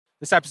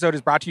This episode is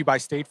brought to you by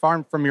State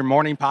Farm. From your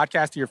morning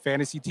podcast to your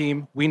fantasy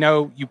team, we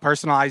know you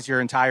personalize your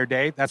entire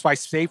day. That's why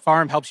State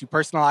Farm helps you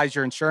personalize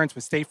your insurance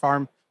with State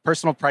Farm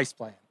Personal Price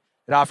Plan.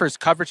 It offers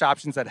coverage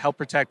options that help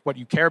protect what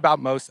you care about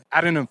most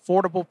at an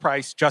affordable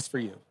price just for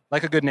you.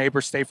 Like a good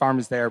neighbor, State Farm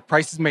is there.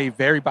 Prices may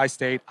vary by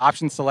state.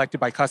 Options selected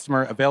by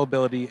customer.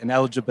 Availability and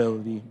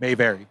eligibility may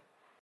vary.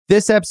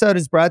 This episode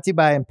is brought to you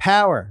by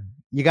Empower.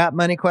 You got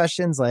money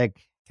questions like,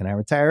 can I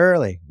retire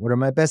early? What are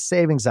my best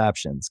savings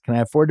options? Can I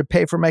afford to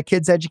pay for my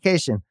kids'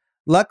 education?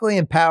 Luckily,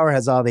 Empower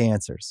has all the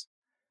answers.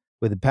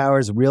 With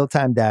Empower's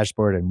real-time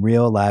dashboard and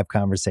real live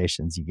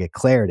conversations, you get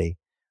clarity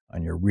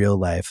on your real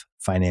life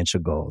financial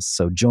goals.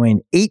 So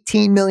join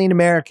 18 million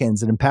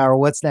Americans and Empower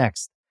what's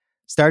next.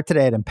 Start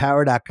today at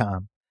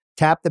empower.com.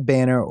 Tap the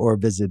banner or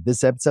visit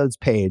this episode's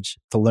page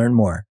to learn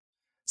more.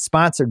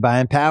 Sponsored by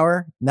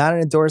Empower, not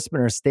an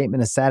endorsement or a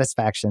statement of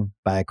satisfaction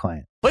by a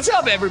client. What's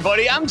up,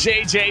 everybody? I'm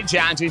JJ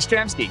John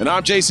Stremski. And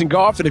I'm Jason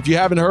Goff, and if you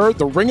haven't heard,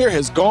 The Ringer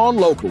has gone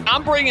local.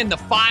 I'm bringing the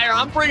fire,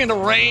 I'm bringing the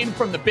rain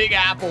from the Big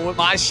Apple with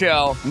my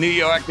show, New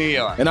York, New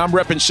York. And I'm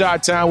repping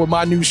Chi-Town with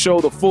my new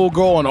show, The Full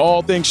Go, on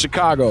all things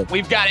Chicago.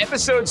 We've got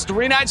episodes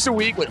 3 nights a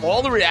week with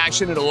all the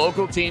reaction to the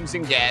local teams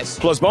and guests.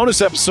 Plus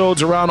bonus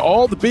episodes around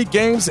all the big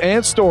games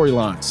and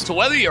storylines. So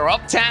whether you're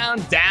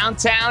uptown,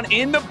 downtown,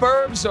 in the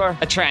burbs, or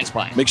a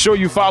transplant, make sure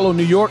you follow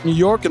New York, New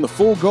York, and The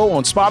Full Go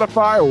on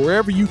Spotify or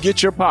wherever you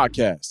get your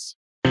podcasts.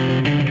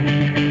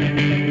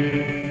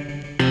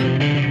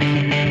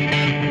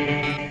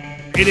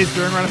 It is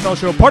the Ringer NFL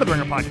Show, part of the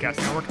Ringer Podcast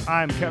Network.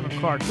 I'm Kevin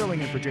Clark, filling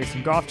in for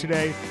Jason Goff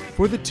today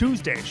for the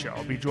Tuesday show.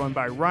 I'll be joined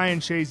by Ryan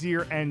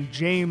Shazier and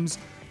James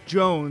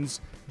Jones.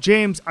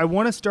 James, I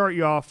want to start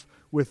you off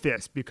with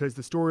this because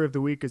the story of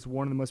the week is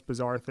one of the most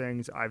bizarre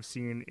things I've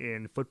seen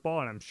in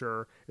football, and I'm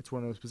sure it's one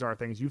of the most bizarre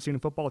things you've seen in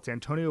football. It's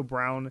Antonio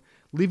Brown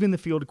leaving the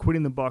field,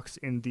 quitting the Bucs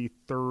in the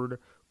third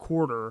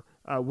quarter.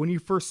 When you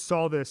first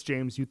saw this,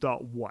 James, you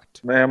thought what?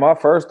 Man, my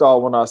first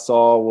thought when I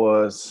saw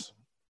was,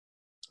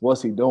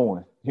 what's he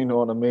doing? You know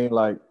what I mean?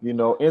 Like,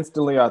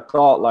 instantly I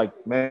thought, like,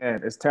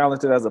 man, as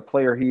talented as a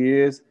player he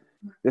is,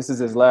 this is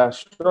his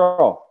last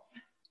straw.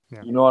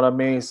 Yeah. You know what I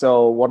mean?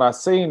 So when I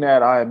seen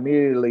that, I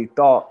immediately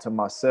thought to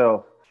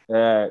myself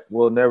that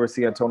we'll never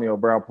see Antonio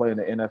Brown play in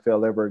the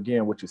NFL ever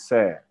again, which is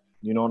sad.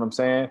 You know what I'm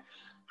saying?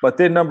 But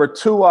then number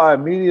two, I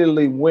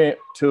immediately went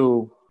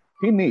to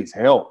he needs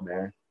help,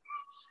 man.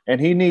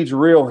 And he needs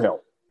real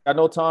help. I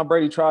know Tom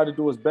Brady tried to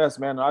do his best,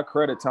 man, and I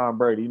credit Tom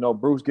Brady.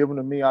 Bruce giving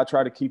to me, I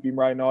try to keep him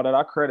right and all that.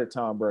 I credit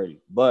Tom Brady.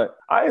 But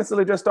I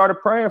instantly just started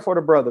praying for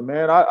the brother,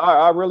 man.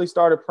 I really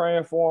started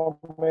praying for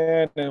him,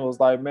 man, and it was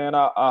like, man,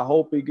 I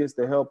hope he gets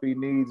the help he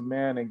needs,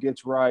 man, and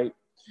gets right.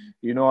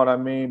 You know what I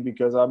mean?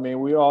 Because,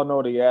 we all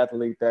know the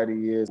athlete that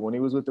he is. When he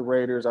was with the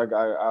Raiders, I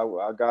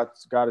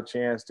got a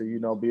chance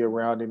to, be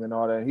around him and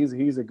all that.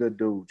 He's a good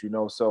dude,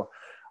 So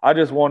I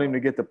just want him to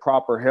get the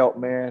proper help,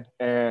 man,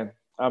 and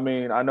I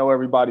know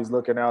everybody's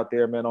looking out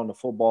there, man, on the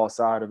football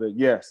side of it.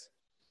 Yes.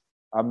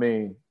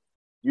 You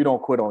don't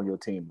quit on your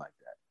team like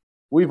that.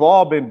 We've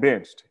all been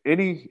benched.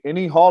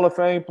 Any Hall of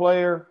Fame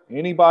player,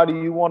 anybody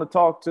you want to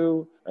talk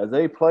to, as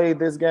they played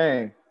this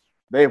game,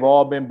 they've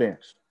all been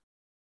benched.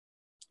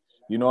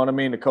 You know what I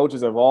mean? The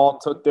coaches have all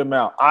took them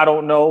out. I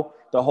don't know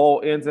the whole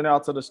ins and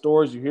outs of the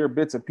stories. You hear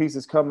bits and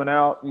pieces coming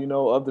out,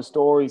 of the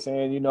story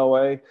saying,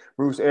 hey,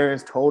 Bruce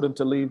Arians told him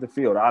to leave the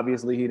field.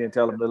 Obviously, he didn't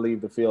tell him to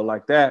leave the field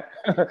like that.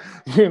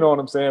 You know what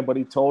I'm saying? But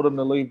he told him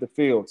to leave the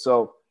field.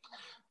 So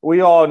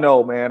we all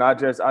know, man, I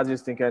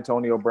just think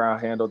Antonio Brown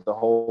handled the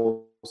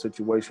whole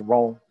situation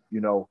wrong.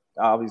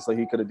 Obviously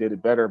he could have did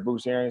it better.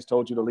 Bruce Arians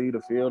told you to leave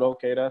the field.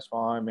 Okay, that's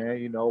fine,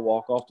 man.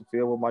 Walk off the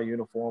field with my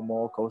uniform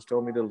on. Coach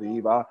told me to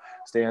leave. I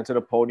stand to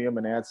the podium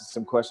and answer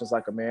some questions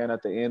like a man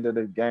at the end of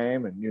the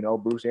game.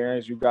 And, Bruce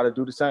Arians, you got to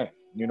do the same.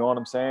 You know what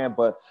I'm saying?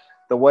 But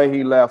the way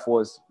he left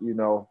was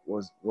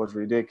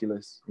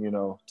ridiculous,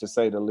 to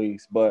say the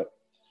least. But,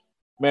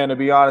 man, to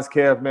be honest,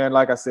 Kev, man,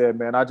 like I said,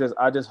 man, I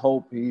just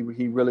hope he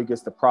really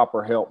gets the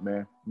proper help,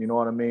 man. You know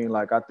what I mean?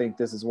 Like, I think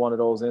this is one of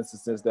those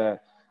instances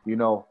that,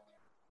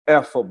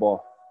 F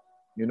football.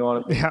 You know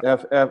what I mean?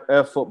 Yeah.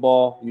 F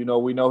football.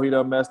 We know he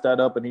done messed that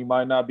up and he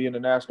might not be in the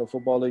National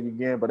Football League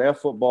again, but F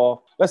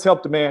football, let's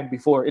help the man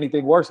before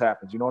anything worse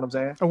happens. You know what I'm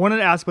saying? I wanted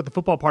to ask about the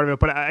football part of it,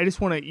 but I just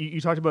want to, you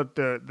talked about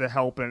the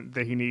help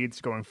that he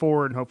needs going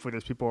forward, and hopefully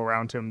there's people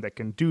around him that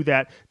can do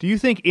that. Do you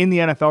think in the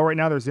NFL right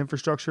now there's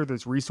infrastructure,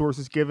 there's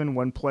resources given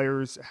when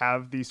players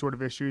have these sort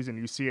of issues and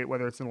you see it,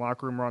 whether it's in the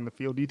locker room or on the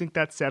field? Do you think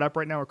that's set up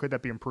right now, or could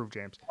that be improved,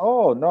 James?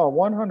 Oh, no,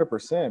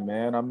 100%,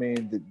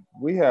 man.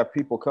 We have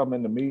people come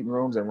into meeting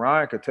rooms, and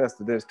Ryan could attest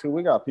to this too.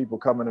 We got people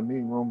coming to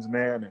meeting rooms,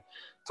 man, and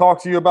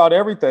talk to you about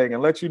everything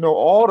and let you know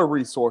all the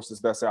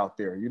resources that's out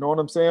there. You know what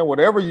I'm saying?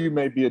 Whatever you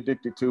may be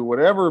addicted to,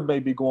 whatever may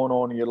be going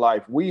on in your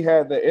life, the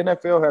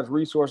NFL has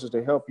resources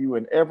to help you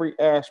in every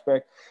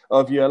aspect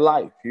of your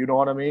life. You know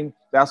what I mean?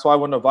 That's why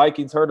when the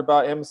Vikings heard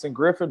about Emerson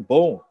Griffin,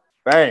 boom,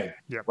 bang,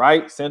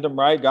 right? Send him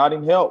right, got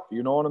him help.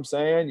 You know what I'm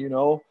saying?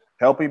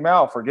 help him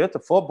out. Forget the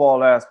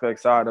football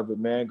aspect side of it,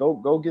 man.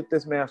 Go get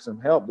this man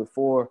some help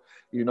before,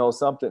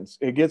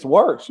 it gets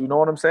worse. You know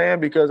what I'm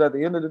saying? Because at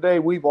the end of the day,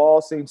 we've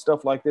all seen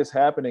stuff like this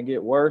happen and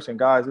get worse, and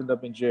guys end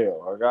up in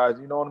jail. Or guys,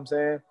 you know what I'm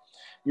saying?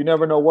 You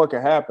never know what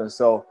can happen.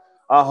 So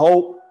I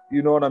hope,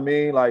 you know what I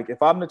mean? Like,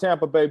 if I'm the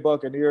Tampa Bay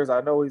Buccaneers,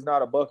 I know he's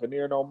not a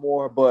Buccaneer no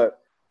more, but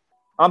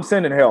I'm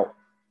sending help.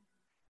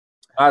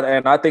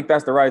 And I think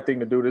that's the right thing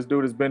to do. This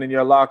dude has been in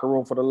your locker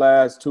room for the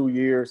last 2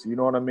 years. You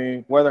know what I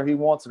mean? Whether he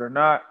wants it or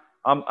not,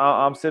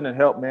 I'm sending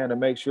help, man, to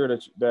make sure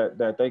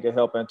that they can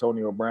help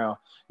Antonio Brown,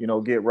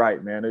 get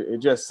right, man. It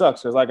just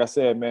sucks because, like I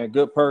said, man,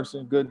 good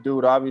person, good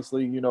dude,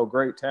 obviously,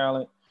 great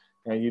talent.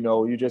 And,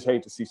 you just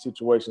hate to see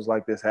situations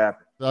like this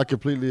happen. I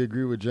completely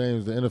agree with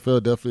James. The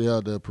NFL definitely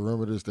have the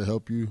perimeters to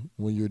help you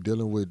when you're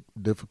dealing with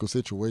difficult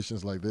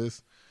situations like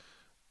this.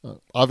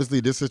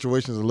 Obviously, this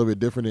situation is a little bit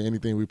different than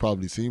anything we've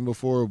probably seen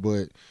before,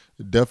 but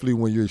definitely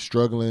when you're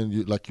struggling,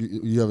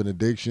 you have an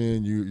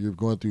addiction, you're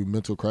going through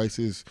mental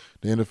crisis,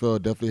 the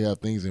NFL definitely have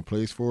things in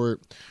place for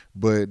it.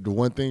 But the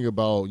one thing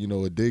about,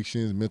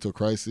 addictions, mental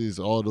crisis,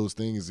 all those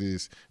things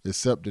is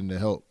accepting the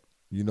help,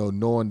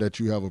 knowing that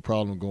you have a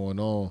problem going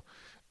on.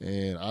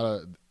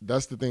 And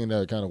that's the thing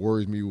that kind of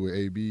worries me with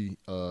AB.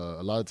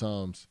 A lot of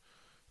times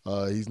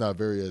he's not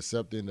very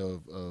accepting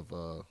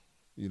of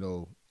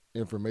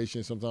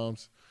information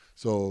sometimes.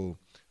 So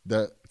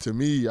that, to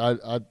me,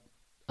 I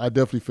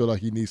definitely feel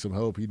like he needs some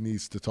help. He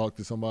needs to talk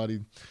to somebody,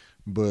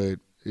 but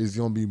it's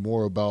going to be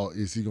more about,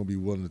 is he going to be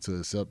willing to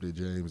accept it,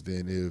 James,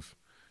 than if,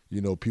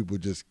 people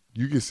just,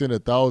 you can send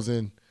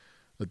 1,000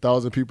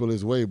 people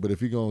his way, but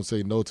if he's going to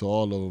say no to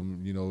all of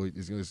them,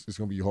 it's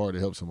going to be hard to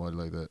help somebody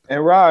like that.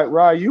 And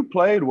Rye, you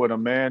played with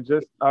him, man.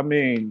 Just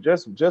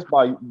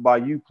by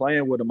you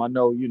playing with him, I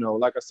know,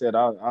 like I said,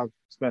 I've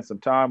spent some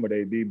time with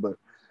AB, but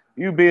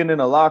you being in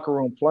the locker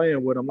room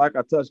playing with him, like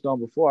I touched on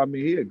before, I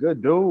mean, he a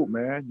good dude,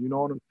 man. You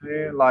know what I'm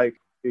saying? Like,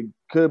 it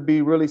could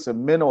be really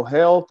some mental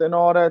health and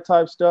all that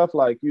type stuff.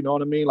 Like, you know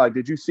what I mean? Like,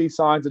 did you see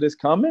signs of this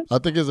coming? I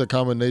think it's a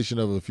combination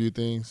of a few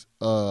things.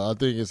 I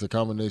think it's a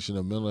combination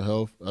of mental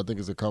health. I think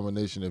it's a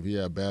combination of he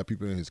had bad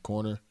people in his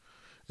corner.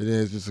 And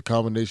then it's just a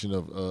combination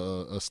of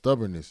a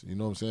stubbornness. You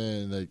know what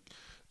I'm saying?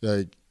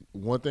 Like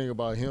one thing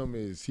about him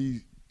is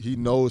he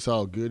knows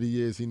how good he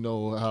is. He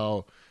knows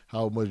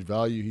how much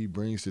value he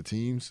brings to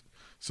teams.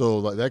 So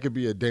like that could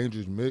be a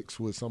dangerous mix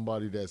with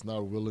somebody that's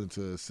not willing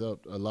to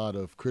accept a lot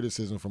of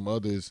criticism from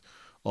others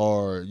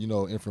or,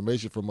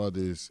 information from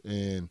others.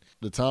 And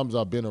the times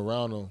I've been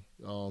around him,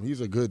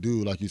 he's a good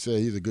dude. Like you said,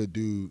 he's a good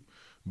dude.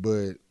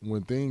 But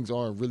when things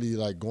aren't really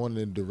like going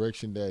in the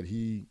direction that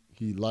he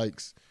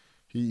likes,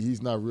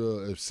 he's not real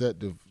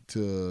receptive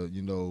to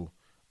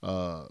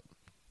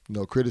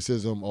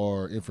criticism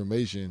or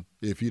information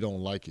if he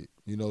don't like it.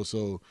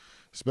 So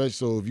especially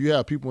so if you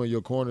have people in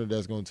your corner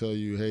that's going to tell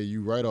you, hey,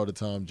 you right all the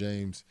time,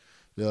 James,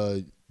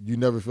 you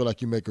never feel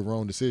like you make a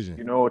wrong decision.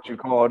 You know what you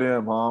call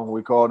them, huh?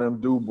 We call them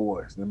do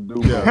boys. Them do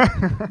boys.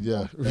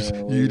 Yeah. That's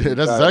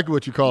exactly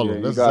what you call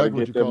them. That's exactly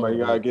what you call them.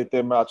 You got to get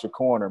them out your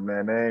corner,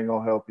 man. They ain't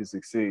going to help you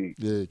succeed.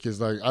 Yeah, because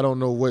I don't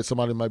know what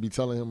somebody might be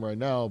telling him right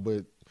now,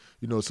 but,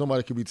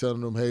 somebody could be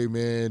telling them, hey,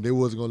 man, they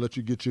wasn't going to let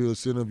you get your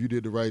incentive. You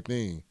did the right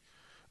thing.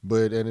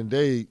 But at the end of the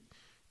day,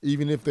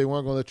 even if they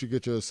weren't going to let you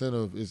get your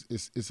incentive,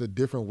 it's a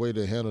different way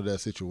to handle that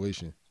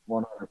situation.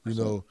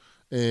 100%.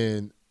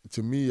 And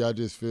to me, I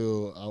just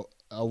feel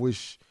I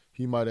wish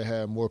he might have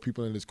had more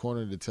people in his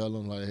corner to tell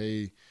him, like,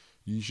 hey,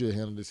 you should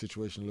handle this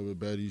situation a little bit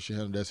better. You should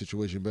handle that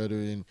situation better.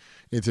 And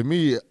to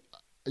me,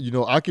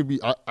 I could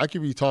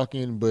be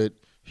talking, but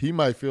he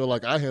might feel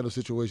like I handle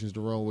situations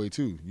the wrong way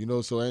too.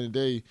 So at the end of the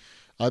day,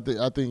 I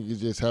think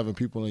it's just having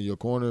people in your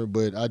corner.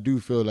 But I do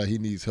feel like he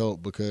needs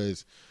help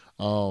because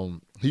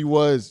he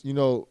was,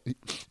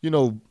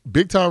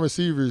 big time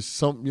receivers.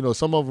 Some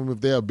of them, if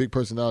they have big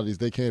personalities,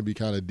 they can be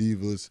kind of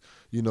divas.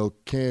 I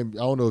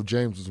don't know if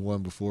James was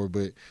one before,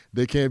 but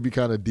they can be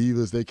kind of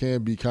divas. They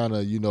can be kind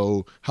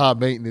of, high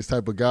maintenance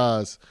type of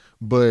guys.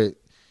 But,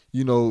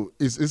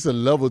 it's a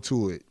level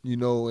to it,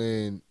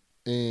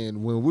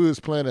 and when we was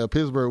playing at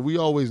Pittsburgh, we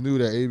always knew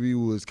that AB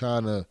was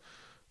kind of,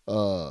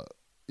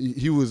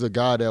 he was a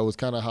guy that was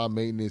kind of high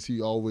maintenance.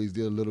 He always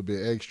did a little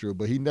bit extra,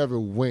 but he never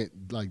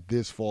went like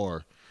this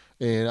far.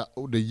 And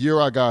the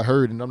year I got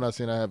hurt, and I'm not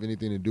saying I have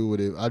anything to do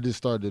with it, I just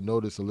started to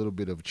notice a little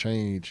bit of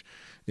change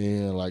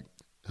and like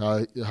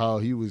how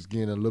he was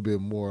getting a little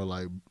bit more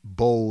like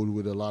bold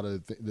with a lot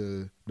of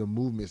the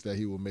movements that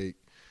he would make.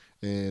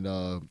 And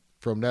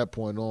from that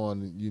point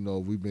on,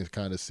 we've been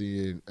kind of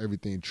seeing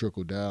everything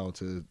trickle down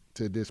to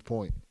this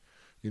point.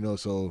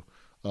 So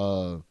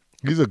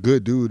he's a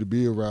good dude to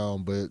be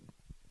around, but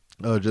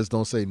just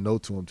don't say no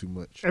to him too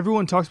much.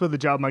 Everyone talks about the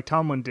job Mike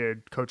Tomlin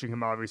did coaching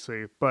him,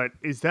 obviously, but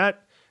is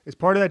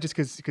part of that just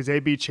because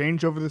AB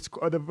changed over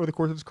the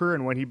course of his career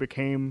and when he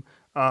became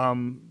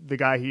the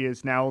guy he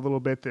is now a little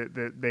bit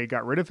that they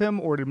got rid of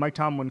him, or did Mike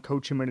Tomlin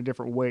coach him in a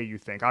different way, you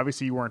think?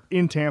 Obviously, you weren't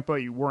in Tampa,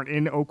 you weren't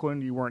in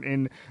Oakland, you weren't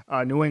in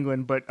New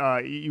England, but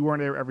you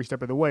weren't there every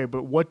step of the way.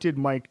 But what did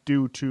Mike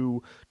do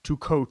to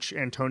coach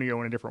Antonio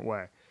in a different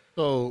way?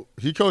 So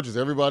he coaches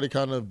everybody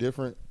kind of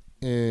different.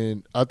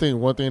 And I think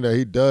one thing that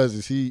he does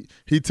is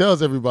he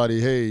tells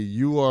everybody, hey,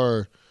 you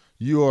are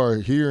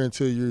here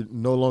until you're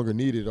no longer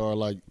needed, or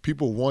like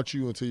people want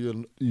you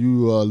until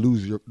you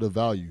lose the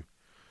value.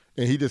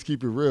 And he just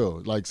keep it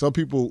real. Like some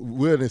people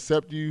will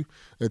accept you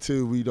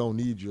until we don't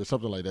need you or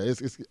something like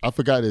that. I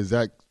forgot the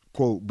exact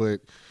quote,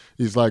 but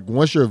it's like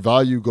once your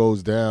value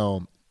goes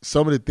down,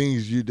 some of the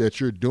things that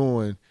you're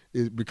doing,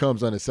 it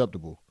becomes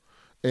unacceptable.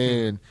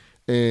 And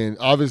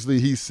obviously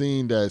he's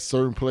seen that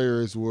certain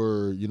players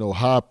were,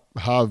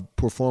 high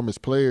performance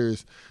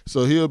players.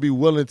 So he'll be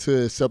willing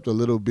to accept a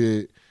little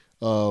bit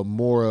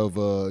more of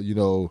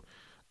a,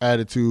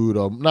 attitude,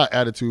 not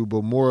attitude,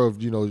 but more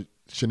of,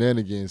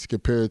 shenanigans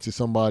compared to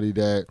somebody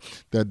that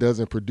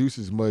doesn't produce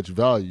as much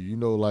value.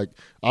 Like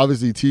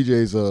obviously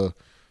TJ's a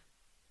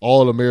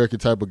all-American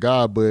type of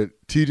guy, but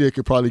TJ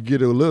could probably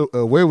get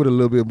away with a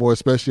little bit more,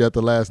 especially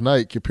after last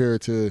night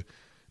compared to,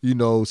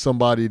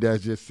 somebody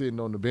that's just sitting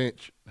on the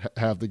bench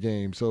half the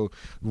game. So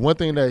one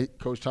thing that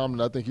Coach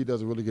Tomlin, I think he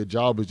does a really good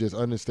job is just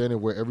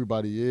understanding where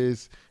everybody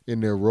is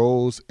in their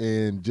roles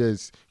and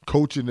just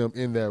coaching them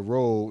in that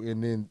role.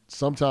 And then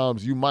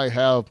sometimes you might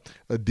have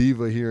a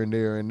diva here and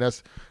there. And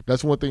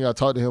that's one thing I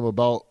talked to him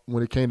about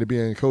when it came to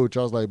being a coach.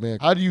 I was like, man,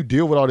 how do you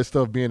deal with all this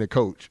stuff being a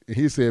coach? And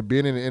he said,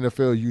 being in the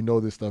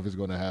NFL, this stuff is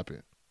going to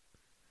happen.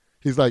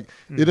 He's like,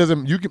 it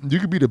doesn't. You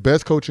could be the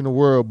best coach in the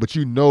world, but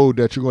you know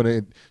that you're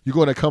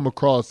going to come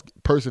across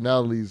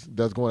personalities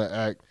that's going to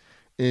act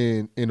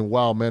in a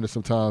wild manner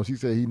sometimes. He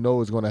said he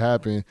knows it's going to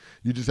happen.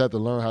 You just have to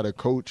learn how to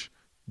coach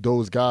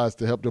those guys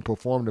to help them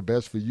perform the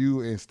best for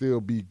you and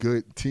still be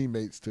good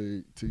teammates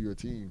to your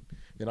team.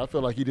 And I feel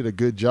like he did a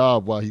good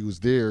job while he was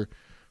there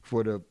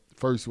for the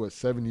first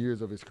 7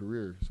 years of his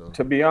career. So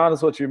to be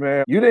honest with you,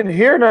 man, you didn't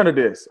hear none of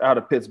this out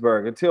of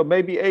Pittsburgh until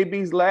maybe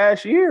AB's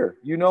last year.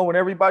 When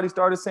everybody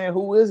started saying,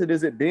 who is it?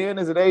 Is it Ben?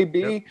 Is it AB?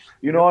 Yep.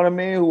 You know what I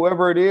mean?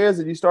 Whoever it is,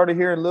 and you started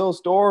hearing little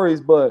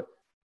stories. But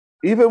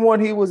even when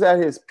he was at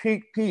his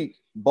peak,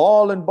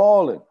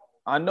 balling,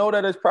 I know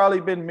that there's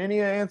probably been many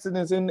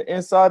incidents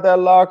inside that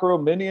locker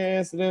room, many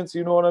incidents,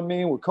 you know what I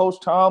mean, with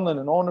Coach Tomlin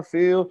and on the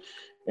field.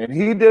 And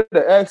he did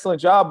an excellent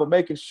job of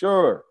making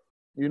sure,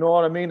 you know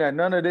what I mean, that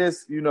none of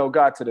this,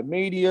 got to the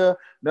media.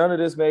 None of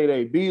this made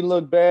AB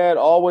look bad.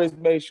 Always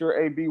made sure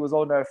AB was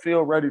on that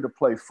field ready to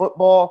play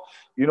football.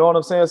 You know what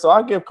I'm saying? So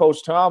I give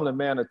Coach Tomlin,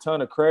 man, a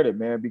ton of credit,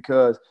 man,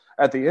 because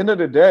at the end of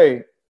the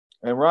day,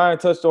 and Ryan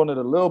touched on it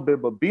a little bit,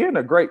 but being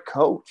a great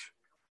coach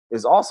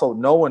is also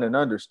knowing and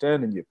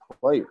understanding your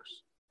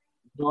players.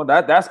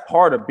 That's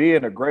part of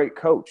being a great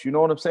coach. You know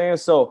what I'm saying?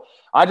 So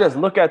I just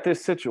look at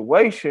this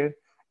situation,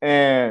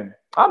 and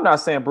I'm not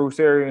saying Bruce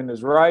Arians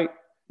is right.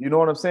 You know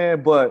what I'm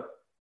saying? But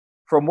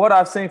from what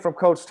I've seen from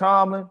Coach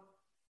Tomlin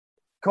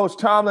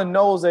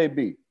knows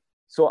AB.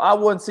 So I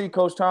wouldn't see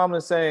Coach Tomlin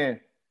saying,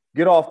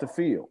 get off the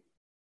field.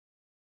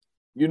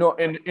 In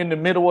the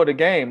middle of the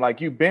game,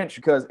 like you bench,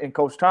 because in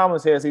Coach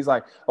Tomlin's head, he's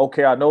like,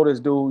 okay, I know this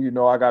dude,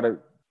 I got to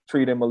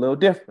treat him a little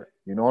different.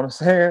 You know what I'm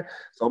saying?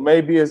 So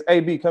maybe it's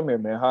AB, come here,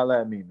 man,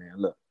 holla at me, man.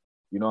 Look,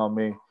 you know what I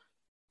mean?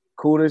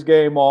 Cool this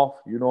game off.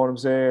 You know what I'm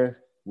saying?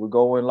 We'll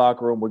go in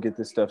locker room. We'll get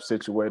this stuff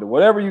situated.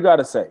 Whatever you got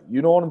to say.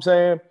 You know what I'm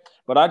saying?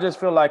 But I just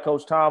feel like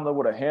Coach Tomlin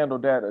would have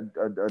handled that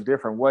a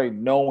different way,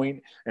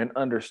 knowing and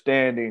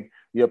understanding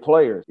your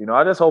players.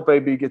 I just hope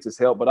AB gets his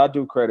help, but I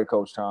do credit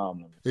Coach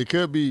Tomlin. it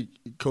could be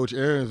Coach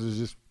Arians is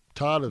just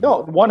tired of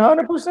No, it.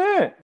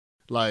 100%.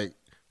 Like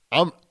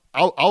I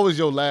was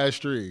your last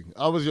string.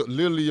 I was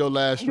literally your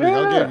last string.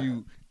 Yeah. I gave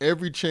you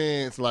every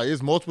chance. Like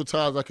it's multiple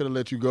times I could have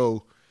let you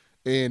go.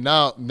 And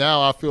now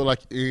I feel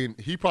like, and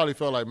he probably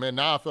felt like, man,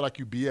 now I feel like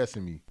you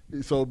BSing me.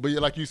 So, but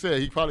like you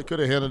said, he probably could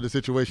have handled the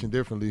situation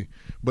differently.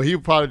 But he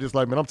probably just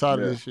like, man, I'm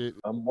tired of this shit.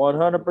 I'm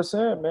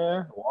 100%,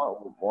 man.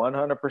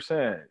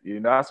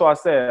 100%. That's what I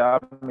said. I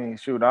mean,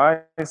 shoot,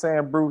 I ain't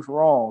saying Bruce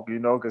wrong,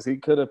 because he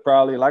could have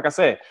probably, like I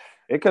said,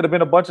 it could have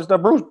been a bunch of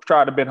stuff Bruce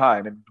tried to been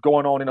hiding and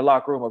going on in the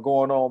locker room or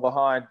going on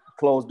behind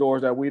closed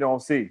doors that we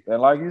don't see.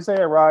 And like you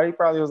said, Ryan, he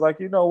probably was like,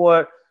 you know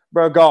what,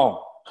 bro, gone.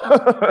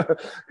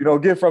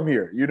 Get from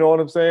here. You know what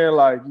I'm saying?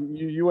 Like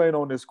you ain't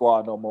on this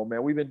squad no more,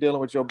 man. We've been dealing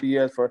with your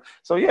BS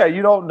so yeah,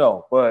 you don't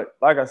know. But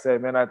like I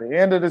said, man, at the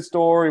end of the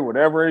story,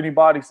 whatever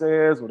anybody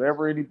says,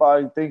 whatever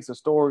anybody thinks the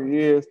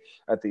story is,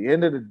 at the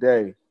end of the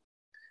day,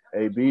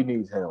 AB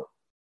needs help.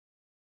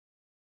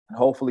 And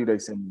hopefully they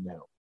send him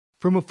help.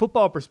 From a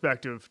football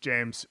perspective,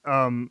 James,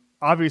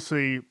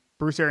 obviously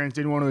Bruce Arians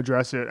didn't want to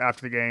address it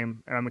after the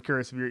game, and I'm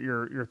curious of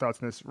your thoughts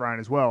on this, Ryan,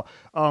 as well.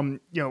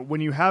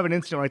 When you have an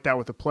incident like that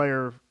with a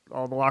player,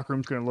 all the locker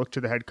room's going to look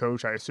to the head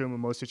coach, I assume,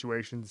 in most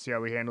situations, to see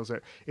how he handles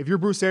it. If you're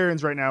Bruce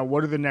Arians right now,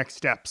 what are the next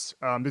steps?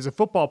 There's a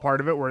football part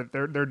of it where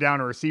they're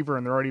down a receiver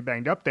and they're already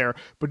banged up there,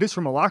 but just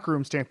from a locker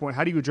room standpoint,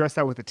 how do you address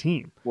that with the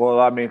team? Well,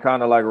 I mean,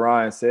 kind of like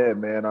Ryan said,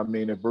 man, I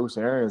mean, if Bruce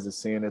Arians is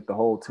seeing it, the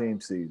whole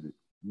team sees it.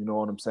 You know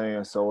what I'm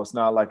saying? So it's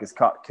not like it's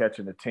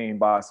catching the team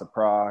by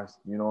surprise.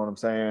 You know what I'm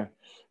saying?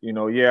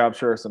 Yeah, I'm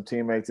sure some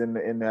teammates in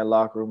that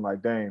locker room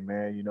like, dang,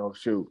 man,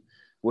 shoot,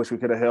 wish we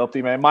could have helped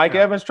him. Man, Mike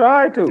Evans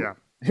tried to. Yeah.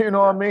 You know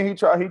what I mean? He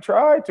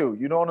tried to.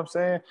 You know what I'm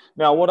saying?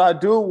 Now, what I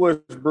do wish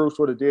Bruce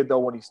would have did, though,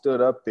 when he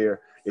stood up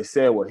there, is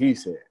said what he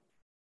said.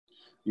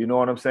 You know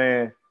what I'm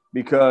saying?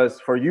 Because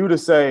for you to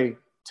say,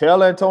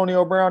 tell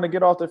Antonio Brown to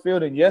get off the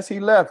field, and yes, he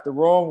left the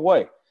wrong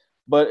way,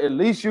 but at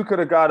least you could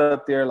have got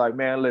up there like,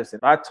 man, listen,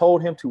 I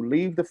told him to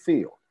leave the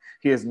field.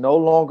 He is no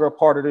longer a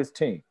part of this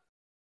team.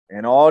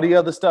 And all the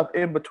other stuff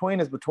in between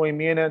is between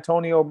me and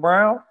Antonio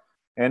Brown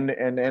and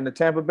the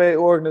Tampa Bay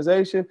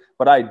organization.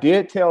 But I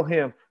did tell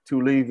him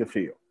to leave the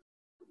field.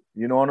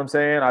 You know what I'm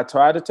saying? I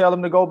tried to tell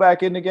him to go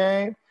back in the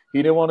game. He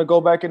didn't want to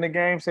go back in the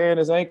game saying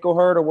his ankle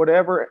hurt or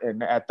whatever.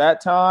 And at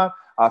that time,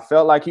 I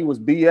felt like he was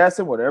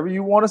BSing, whatever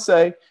you want to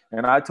say,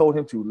 and I told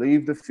him to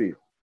leave the field.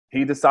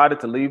 He decided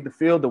to leave the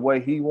field the way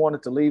he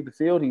wanted to leave the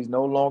field. He's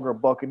no longer a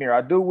Buccaneer.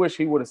 I do wish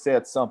he would have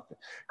said something,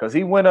 because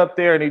he went up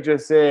there and he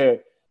just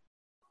said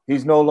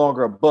he's no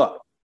longer a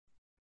Buck.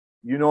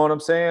 You know what I'm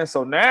saying?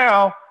 So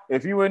now,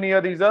 if you any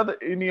of these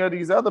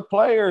other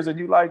players and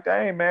you like,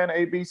 dang, man,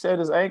 AB said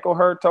his ankle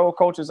hurt, told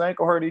coach his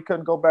ankle hurt, he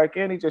couldn't go back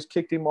in, he just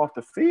kicked him off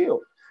the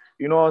field.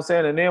 You know what I'm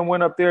saying? And then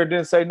went up there and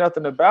didn't say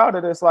nothing about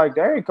it. It's like,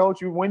 dang,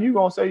 coach, when you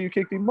going to say you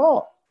kicked him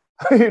off?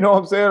 You know what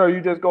I'm saying? Or you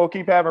just going to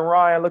keep having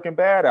Ryan looking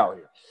bad out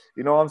here?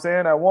 You know what I'm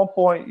saying? At one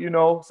point,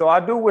 so I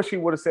do wish he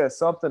would have said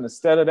something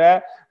instead of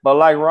that. But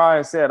like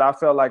Ryan said, I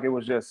felt like it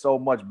was just so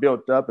much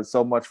built up and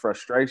so much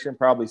frustration,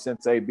 probably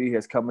since AB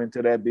has come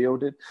into that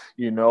building,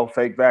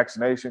 fake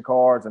vaccination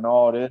cards and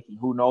all this, and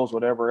who knows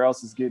whatever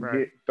else is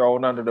getting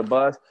thrown under the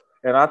bus.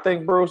 And I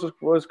think Bruce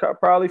was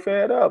probably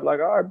fed up. Like,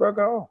 all right, bro,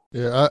 go on.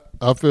 Yeah,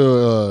 I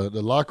feel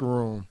the locker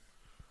room,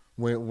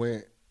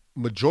 when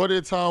majority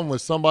of the time when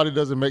somebody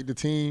doesn't make the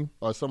team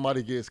or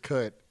somebody gets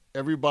cut,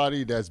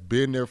 everybody that's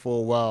been there for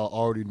a while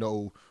already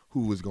know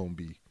who it's going to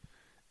be.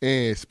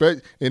 And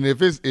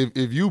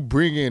if you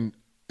bring in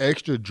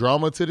extra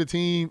drama to the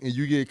team and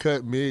you get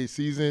cut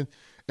mid-season,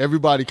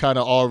 everybody kind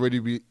of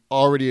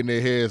already in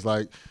their heads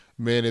like,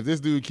 man, if this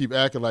dude keep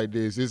acting like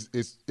this,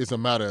 it's a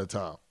matter of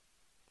time.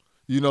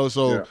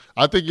 So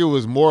I think it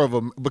was more of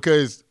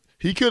because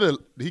he could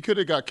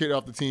have got kicked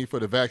off the team for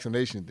the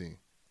vaccination thing.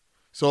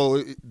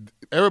 So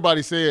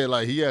everybody said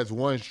like he has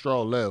one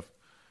straw left,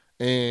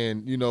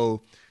 and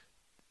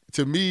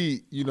to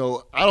me,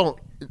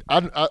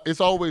 it's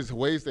always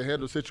ways to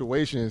handle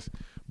situations,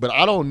 but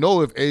I don't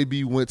know if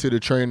AB went to the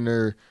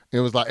trainer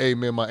and was like, hey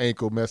man, my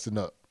ankle messing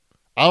up.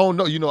 I don't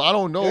know. I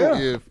don't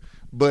know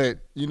but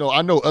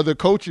I know other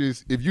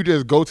coaches. If you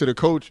just go to the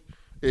coach.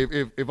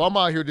 If I'm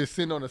out here just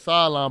sitting on the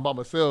sideline by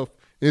myself,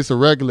 it's a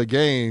regular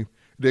game.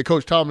 Then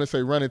Coach Tomlin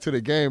say run into the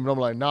game, and I'm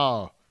like,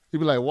 nah. He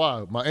be like,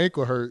 why? My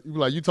ankle hurt. He be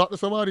like, you talk to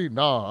somebody?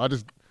 Nah,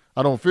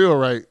 I don't feel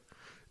right.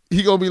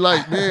 He gonna be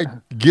like,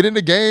 man, get in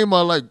the game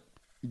or like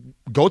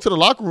go to the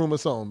locker room or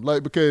something,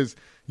 like because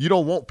you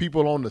don't want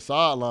people on the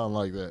sideline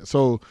like that.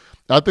 So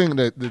I think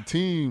that the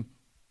team,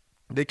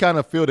 they kind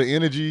of feel the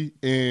energy,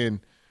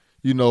 and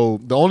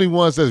the only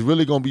ones that's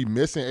really gonna be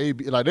missing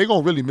AB, like they're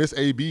gonna really miss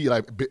AB,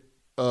 like.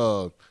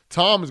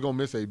 Tom is gonna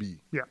miss AB.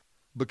 Yeah,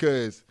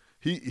 because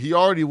he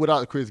already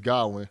without Chris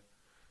Godwin.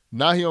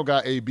 Now he don't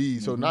got AB,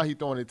 so now he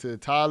throwing it to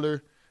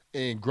Tyler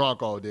and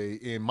Gronk all day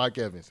and Mike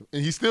Evans,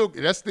 and you still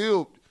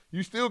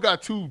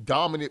got two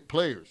dominant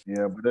players.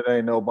 Yeah, but it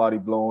ain't nobody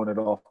blowing it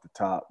off the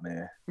top,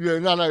 man. Yeah,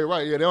 no, you're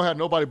right. Yeah, they don't have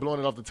nobody blowing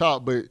it off the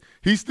top, but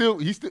he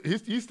still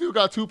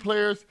got two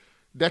players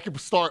that can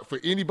start for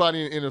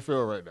anybody in the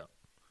NFL right now.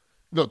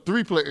 No,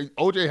 three players,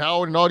 O.J.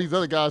 Howard and all these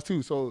other guys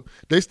too. So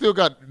they still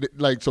got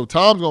so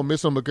Tom's gonna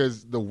miss them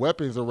because the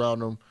weapons around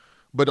them.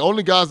 But the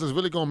only guys that's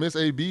really gonna miss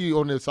AB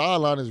on the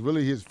sideline is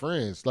really his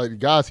friends, like the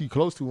guys he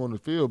close to on the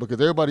field,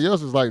 because everybody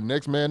else is like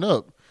next man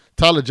up.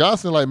 Tyler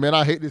Johnson, like, man,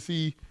 I hate to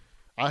see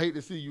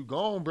you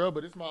gone, bro,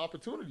 but it's my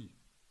opportunity.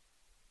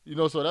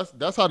 So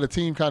that's how the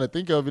team kind of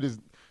think of it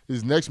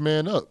is next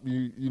man up.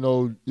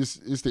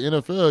 It's the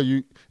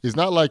NFL. It's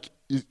not like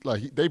it's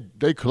like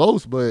they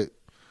close, but.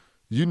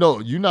 He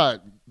not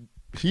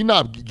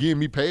getting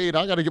me paid.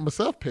 I got to get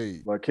myself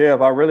paid. But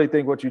Kev, I really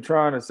think what you're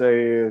trying to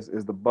say is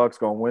the Bucs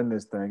gonna win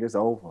this thing. It's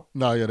over.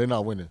 No, yeah, they're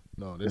not winning.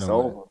 No, it's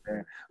over,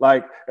 man.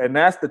 Like, and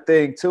that's the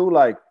thing too.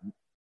 Like,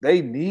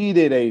 they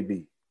needed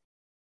AB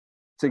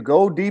to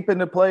go deep in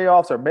the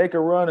playoffs or make a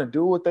run and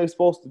do what they're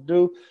supposed to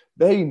do.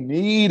 They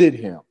needed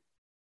him.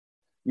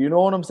 You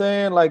know what I'm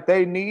saying? Like,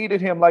 they needed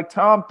him. Like,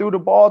 Tom threw the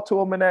ball to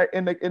him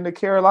in the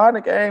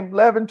Carolina game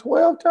 11,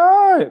 12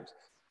 times.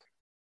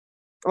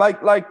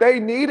 Like they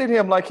needed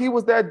him. Like, he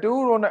was that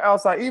dude on the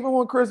outside. Even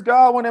when Chris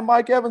Godwin and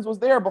Mike Evans was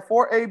there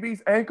before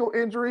AB's ankle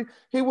injury,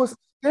 he was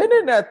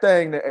sending that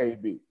thing to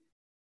AB.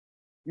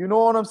 You know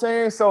what I'm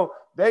saying? So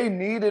they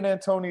needed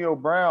Antonio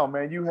Brown,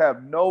 man. You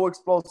have no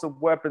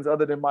explosive weapons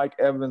other than Mike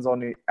Evans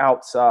on the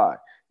outside.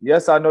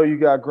 Yes, I know you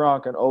got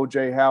Gronk and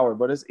O.J. Howard,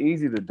 but it's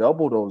easy to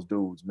double those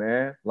dudes,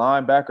 man.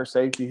 Linebacker,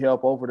 safety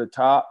help over the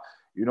top.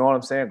 You know what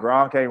I'm saying?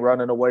 Gronk ain't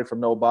running away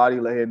from nobody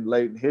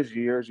late in his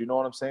years. You know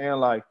what I'm saying?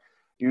 Like,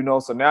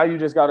 so now you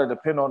just got to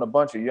depend on a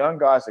bunch of young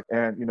guys.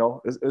 And,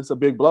 it's a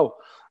big blow,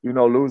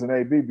 losing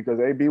AB, because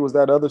AB was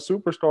that other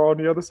superstar on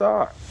the other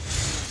side.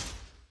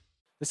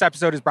 This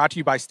episode is brought to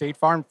you by State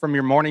Farm. From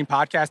your morning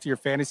podcast to your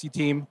fantasy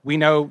team, we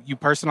know you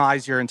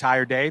personalize your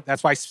entire day.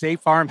 That's why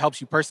State Farm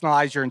helps you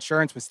personalize your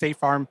insurance with State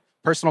Farm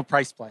Personal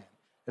Price Plan.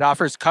 It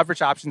offers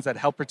coverage options that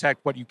help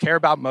protect what you care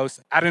about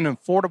most at an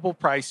affordable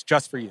price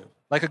just for you.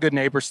 Like a good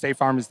neighbor, State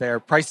Farm is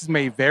there. Prices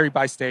may vary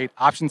by state.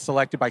 Options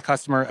selected by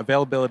customer.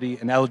 Availability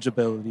and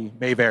eligibility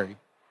may vary.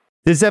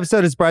 This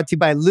episode is brought to you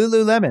by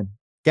Lululemon.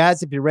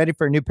 Guys, if you're ready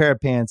for a new pair of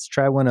pants,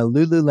 try one of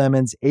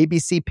Lululemon's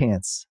ABC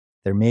pants.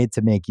 They're made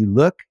to make you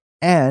look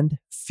and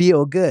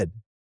feel good.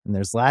 And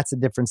there's lots of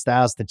different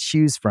styles to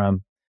choose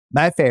from.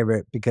 My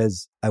favorite,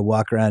 because I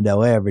walk around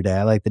LA every day,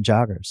 I like the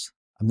joggers.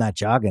 I'm not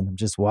jogging, I'm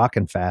just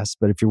walking fast.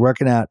 But if you're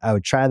working out, I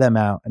would try them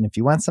out. And if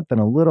you want something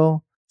a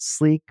little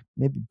sleek,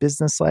 maybe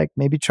business-like,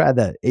 maybe try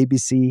the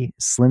ABC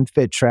Slim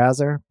Fit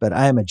trouser. But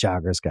I am a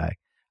joggers guy.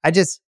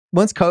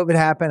 Once COVID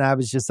happened, I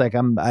was just like,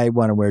 I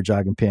want to wear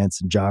jogging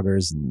pants and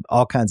joggers and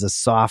all kinds of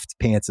soft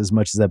pants as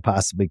much as I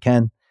possibly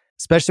can,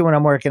 especially when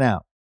I'm working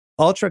out.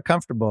 Ultra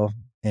comfortable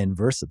and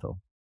versatile.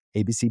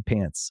 ABC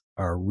pants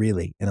are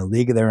really in a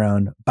league of their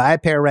own. Buy a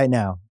pair right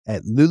now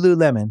at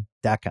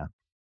lululemon.com.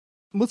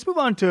 Let's move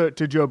on to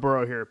Joe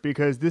Burrow here,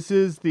 because this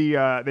is they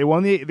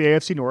won the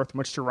AFC North,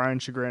 much to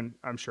Ryan's chagrin,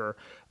 I'm sure.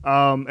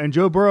 And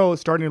Joe Burrow is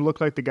starting to look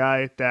like the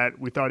guy that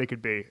we thought he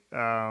could be.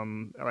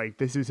 Like,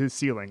 this is his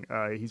ceiling.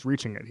 He's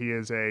reaching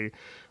it.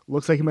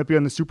 Looks like he might be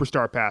on the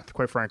superstar path,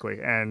 quite frankly.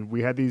 And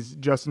we had these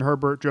Justin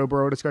Herbert, Joe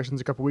Burrow discussions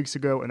a couple weeks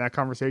ago, and that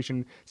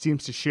conversation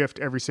seems to shift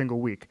every single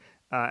week.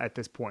 At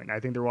this point, I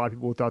think there were a lot of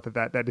people who thought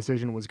that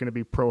decision was going to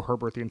be pro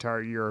Herbert the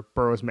entire year.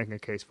 Burrow's making a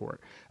case for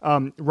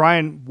it.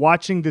 Ryan,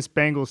 watching this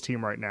Bengals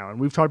team right now, and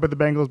we've talked about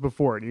the Bengals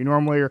before, and you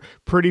normally are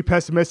pretty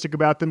pessimistic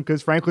about them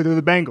because, frankly, they're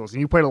the Bengals, and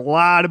you played a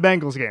lot of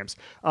Bengals games.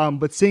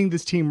 But seeing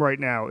this team right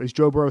now, is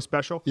Joe Burrow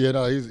special? Yeah,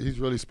 no, he's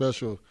really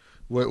special.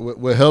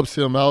 What helps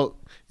him out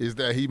is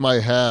that he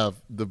might have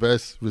the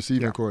best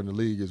receiving core in the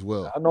league as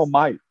well. I know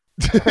Mike.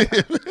 It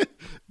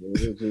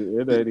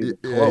ain't even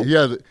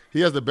close.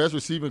 He has the best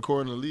receiving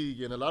core in the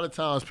league, and a lot of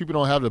times people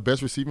don't have the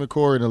best receiving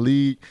core in the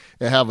league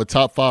and have a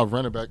top 5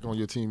 running back on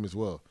your team as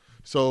well.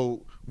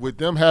 So with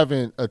them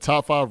having a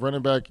top 5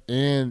 running back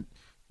and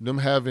them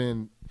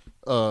having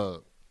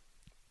the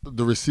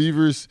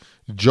receivers,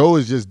 Joe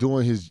is just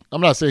doing his.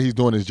 I'm not saying he's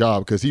doing his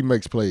job because he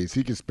makes plays,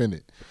 he can spin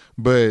it,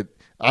 but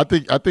I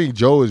think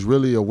Joe is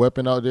really a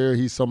weapon out there.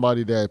 He's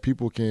somebody that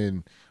people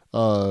can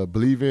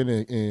believe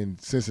in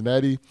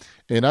Cincinnati,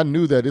 and I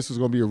knew that this was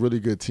going to be a really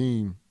good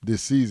team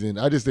this season.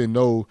 I just didn't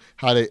know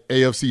how the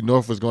AFC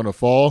North was going to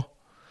fall,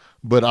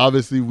 but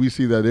obviously we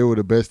see that they were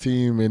the best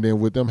team, and then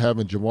with them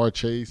having Jamar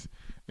Chase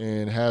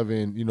and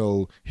having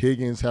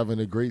Higgins having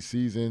a great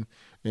season,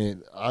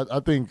 and I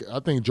think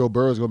Joe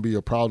Burrow is going to be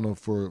a problem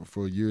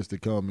for years to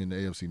come in the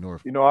AFC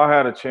North. I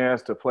had a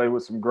chance to play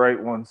with some great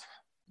ones.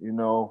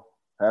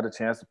 Had a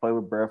chance to play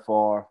with Brett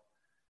Favre.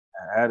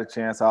 I had a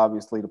chance,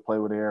 obviously, to play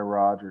with Aaron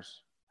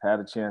Rodgers. Had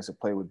a chance to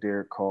play with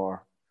Derek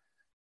Carr.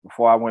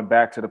 Before I went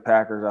back to the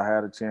Packers, I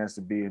had a chance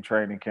to be in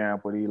training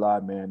camp with Eli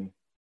Manning.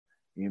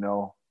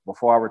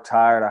 Before I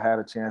retired, I had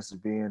a chance to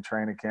be in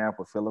training camp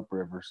with Phillip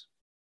Rivers.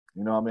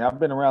 I've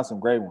been around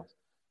some great ones.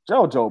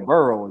 Joe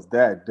Burrow is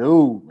that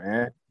dude,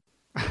 man.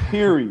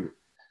 Period.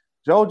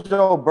 Joe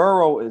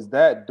Burrow is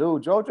that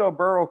dude. Joe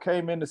Burrow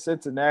came into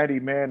Cincinnati,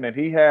 man, and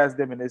he has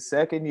them in his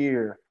second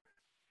year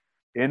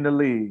in the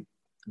league,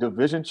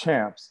 division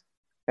champs,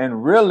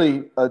 and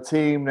really a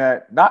team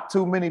that not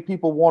too many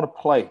people want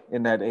to play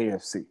in that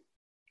AFC,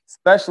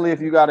 especially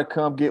if you got to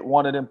come get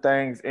one of them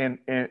things in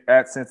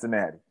at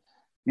Cincinnati.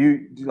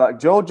 You like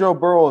Joe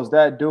Burrow is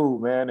that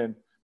dude, man. And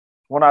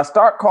when I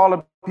start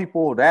calling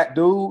people that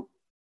dude,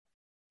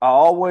 I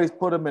always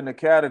put them in the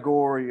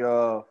category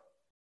of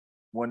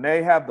when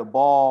they have the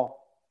ball,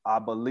 I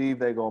believe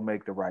they're going to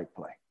make the right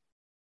play.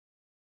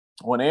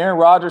 When Aaron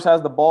Rodgers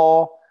has the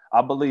ball,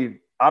 I believe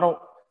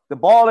the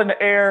ball in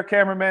the air,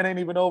 cameraman ain't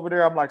even over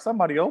there. I'm like,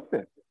 somebody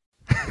open.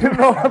 You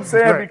know what I'm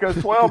saying? Right. Because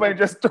 12 ain't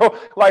just throw.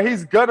 Like,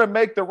 he's going to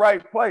make the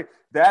right play.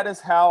 That is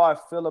how I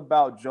feel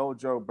about Joe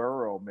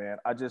Burrow, man.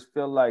 I just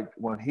feel like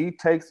when he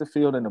takes the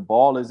field and the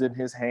ball is in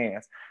his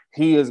hands,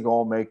 he is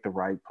going to make the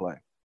right play.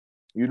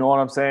 You know what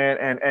I'm saying?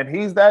 And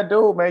he's that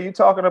dude, man. You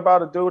talking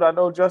about a dude. I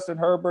know Justin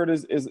Herbert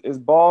is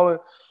balling,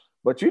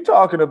 but you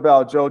talking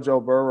about Joe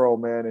Burrow,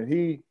 man. And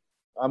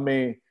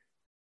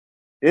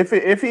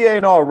if he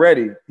ain't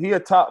already, he a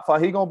top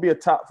 5. He gonna be a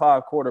top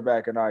 5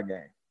 quarterback in our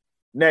game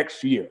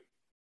next year.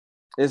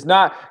 It's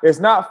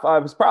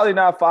probably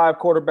not 5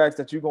 quarterbacks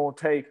that you're gonna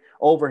take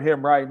over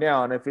him right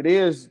now. And if it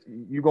is,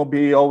 you're gonna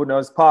be over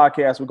this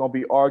podcast. We're gonna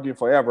be arguing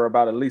forever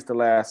about at least the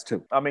last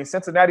 2.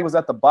 Cincinnati was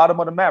at the bottom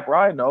of the map.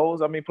 Ryan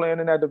knows. Playing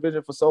in that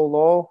division for so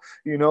long.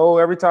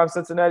 Every time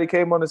Cincinnati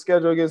came on the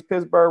schedule against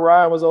Pittsburgh,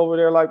 Ryan was over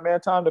there like,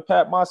 man, time to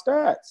pat my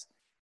stats.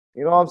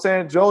 You know what I'm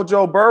saying?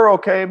 JoJo Burrow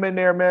came in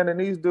there, man, and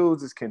these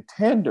dudes is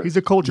contenders. He's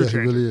a culture He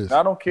changer. really is.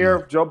 I don't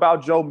care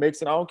about Joe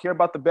Mixon. I don't care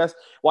about the best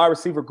wide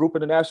receiver group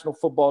in the National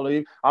Football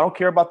League. I don't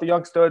care about the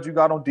young studs you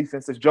got on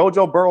defense. If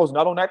JoJo Burrow's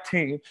not on that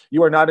team,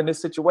 you are not in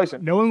this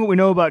situation. Knowing what we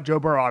know about Joe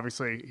Burrow,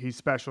 obviously, he's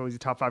special. He's a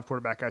top 5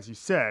 quarterback, as you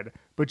said.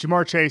 But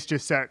Jamar Chase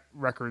just set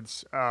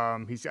records.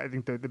 He's, I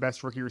think, the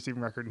best rookie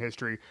receiving record in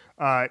history.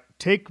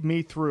 Take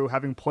me through,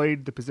 having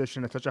played the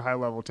position at such a high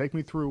level, take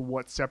me through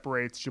what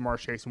separates Jamar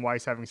Chase and why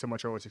he's having so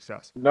much early success.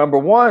 Number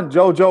one,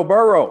 JoJo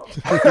Burrow.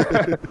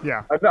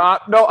 Yeah.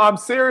 No, I'm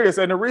serious.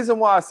 And the reason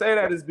why I say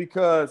that is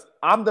because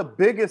I'm the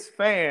biggest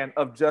fan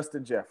of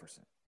Justin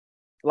Jefferson.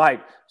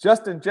 Like,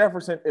 Justin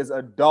Jefferson is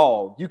a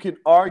dog. You can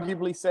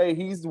arguably say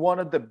he's one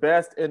of the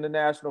best in the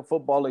National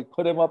Football League.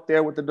 Put him up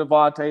there with the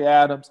Devontae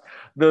Adams,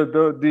 the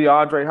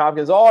DeAndre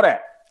Hopkins, all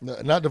that. No,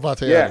 not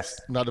Devontae Yes.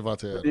 Adams. Not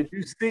Devontae Adams.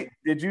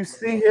 Did you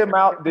see him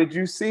out? Did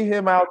you see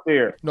him out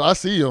there? No, I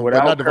see him,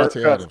 Without but not Kirk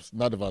Devontae Cousins. Adams.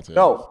 Not Devontae Adams.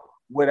 No,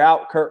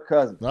 without Kirk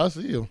Cousins. No, I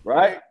see him.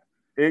 Right?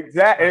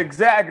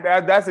 Exactly.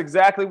 That's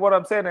exactly what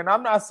I'm saying. And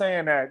I'm not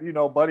saying that,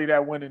 Buddy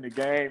that went in the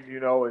game,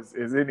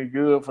 is any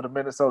good for the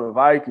Minnesota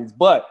Vikings.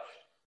 But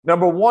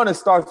number one, it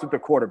starts with the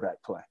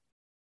quarterback play.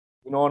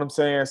 You know what I'm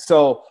saying?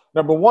 So,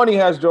 number one, he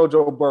has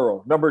JoJo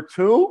Burrow. Number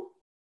two,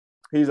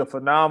 he's a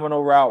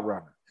phenomenal route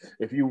runner.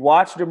 If you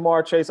watch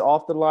Jamar Chase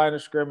off the line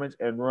of scrimmage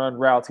and run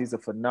routes, he's a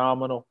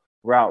phenomenal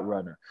route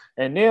runner.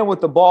 And then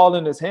with the ball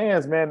in his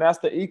hands, man, that's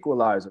the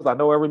equalizer. I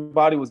know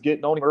everybody was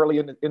getting on him early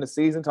in the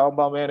season, talking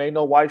about, man, ain't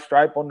no white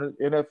stripe on the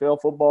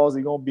NFL football. Is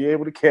he going to be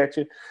able to catch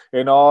it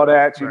and all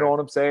that? You know what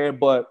I'm saying?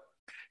 But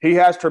he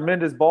has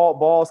tremendous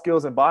ball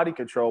skills and body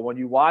control. When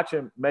you watch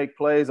him make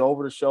plays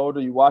over the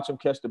shoulder, you watch him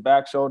catch the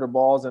back shoulder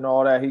balls and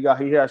all that,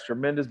 he has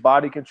tremendous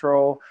body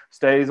control,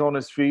 stays on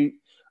his feet,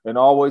 and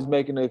always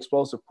making the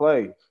explosive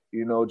play.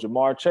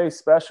 Jamar Chase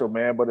special,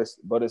 man, but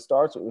it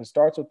starts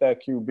with that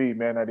QB,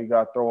 man, that he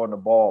got throwing the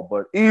ball.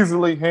 But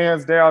easily,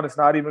 hands down, it's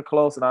not even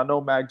close. And I know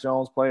Mac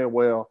Jones playing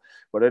well,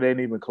 but it ain't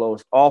even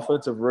close.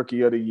 Offensive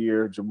Rookie of the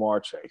Year,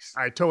 Jamar Chase.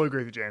 I totally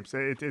agree with you, James.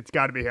 It's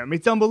got to be him.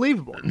 It's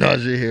unbelievable.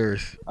 Najee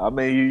Harris. I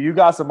mean, you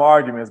got some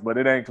arguments, but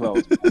it ain't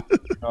close.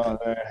 All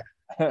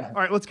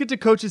right, let's get to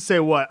coaches say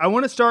what. I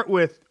want to start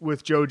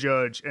with Joe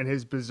Judge and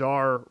his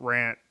bizarre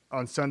rant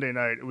on Sunday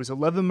night. It was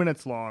 11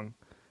 minutes long.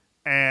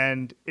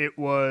 And it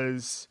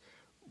was,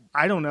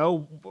 I don't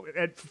know,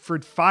 for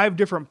 5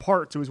 different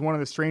parts, it was one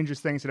of the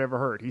strangest things I'd ever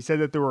heard. He said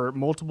that there were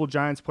multiple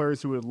Giants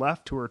players who had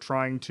left who were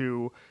trying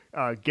to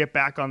get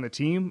back on the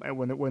team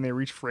when they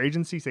reached free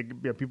agency. So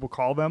people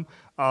call them.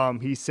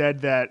 He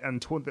said that on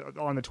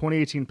the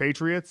 2018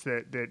 Patriots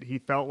that he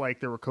felt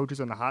like there were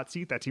coaches on the hot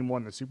seat. That team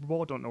won the Super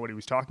Bowl. Don't know what he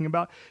was talking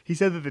about. He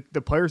said that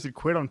the players had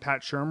quit on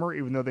Pat Shurmur,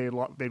 even though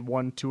they'd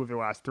won 2 of their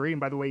last 3. And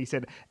by the way, he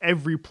said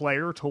every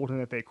player told him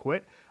that they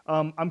quit.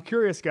 I'm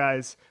curious,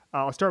 guys.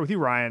 I'll start with you,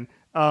 Ryan.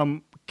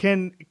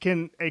 Can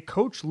a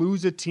coach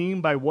lose a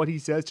team by what he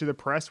says to the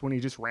press when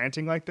he's just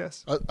ranting like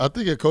this? I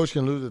think a coach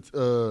can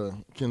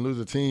lose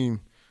a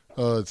team,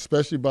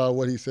 especially by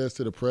what he says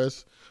to the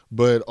press.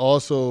 But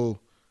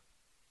also,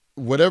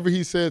 whatever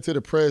he said to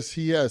the press,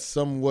 he has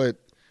something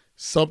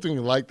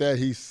like that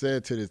he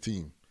said to the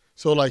team.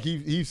 So like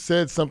he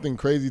said something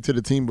crazy to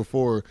the team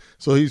before,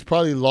 so he's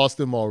probably lost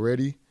them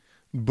already.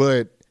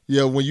 But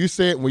yeah, when you're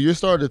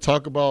starting to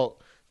talk about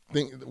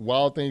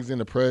wild things in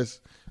the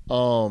press,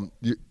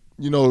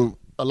 you know,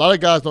 a lot of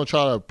guys don't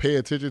try to pay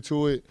attention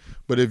to it,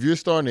 but if you're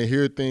starting to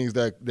hear things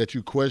that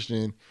you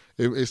question,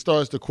 it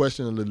starts to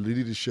question the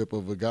leadership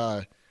of a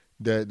guy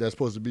that's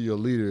supposed to be your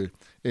leader.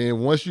 And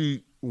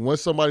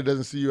once somebody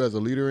doesn't see you as a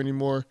leader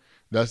anymore,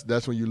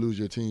 that's when you lose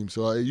your team.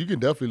 So you can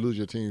definitely lose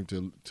your team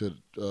to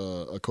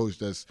a coach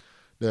that's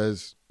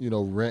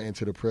ranting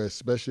to the press,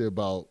 especially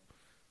about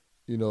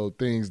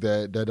things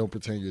that don't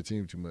pertain to your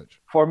team too much.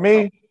 For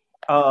me,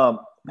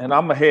 and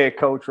I'm a head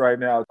coach right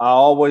now, I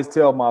always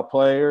tell my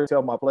players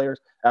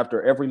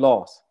after every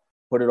loss,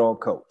 put it on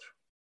coach.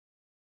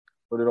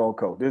 Put it on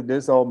coach.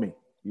 This on me.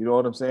 You know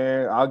what I'm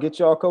saying? I'll get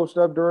y'all coached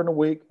up during the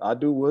week.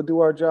 We'll do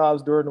our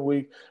jobs during the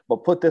week,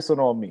 but put this one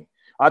on me.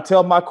 I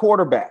tell my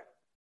quarterback,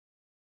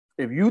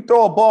 if you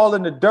throw a ball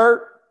in the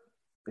dirt,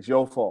 it's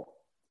your fault.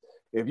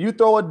 If you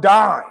throw a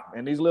dime,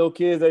 and these little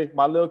kids,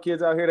 my little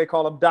kids out here, they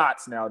call them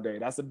dots nowadays.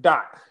 That's a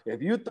dot.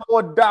 If you throw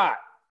a dot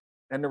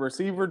and the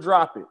receiver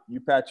drop it, you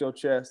pat your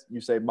chest,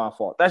 you say, my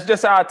fault. That's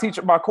just how I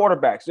teach my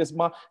quarterbacks.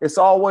 It's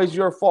always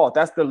your fault.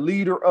 That's the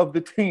leader of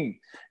the team.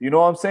 You know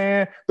what I'm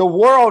saying? The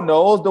world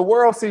knows. The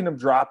world seen them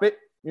drop it.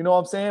 You know what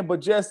I'm saying? But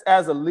just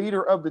as a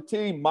leader of the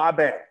team, my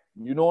bad.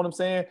 You know what I'm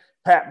saying?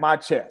 Pat my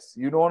chest.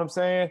 You know what I'm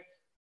saying?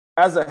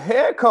 As a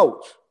head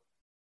coach,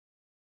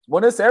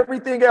 when it's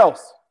everything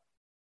else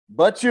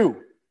but you,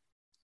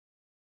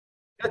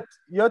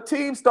 your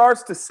team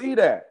starts to see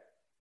that.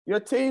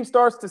 Your team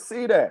starts to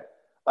see that.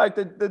 Like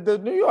the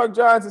New York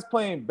Giants is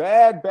playing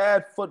bad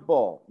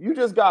football. You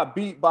just got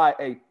beat by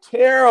a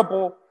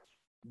terrible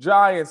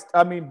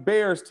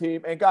Bears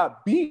team and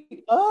got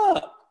beat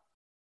up.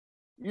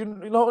 You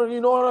know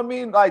what I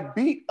mean? Like,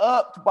 beat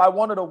up by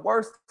one of the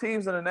worst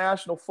teams in the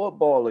National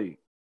Football League.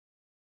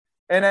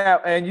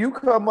 And you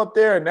come up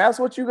there and that's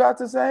what you got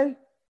to say?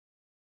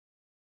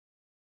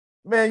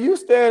 Man, you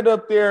stand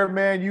up there,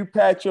 man, you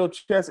pat your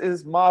chest.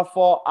 It's my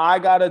fault. I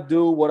got to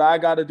do what I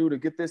got to do to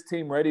get this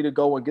team ready to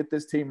go and get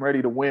this team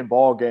ready to win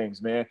ball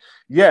games, man.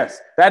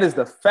 Yes, that is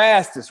the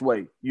fastest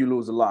way you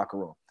lose a locker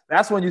room.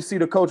 That's when you see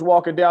the coach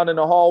walking down in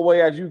the hallway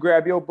as you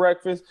grab your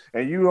breakfast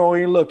and you don't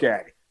even look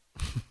at it.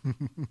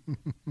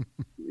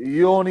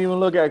 You don't even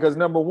look at it because,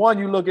 number one,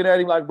 you looking at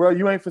him like, bro,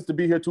 you ain't supposed to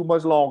be here too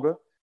much longer.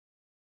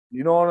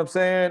 You know what I'm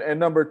saying?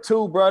 And number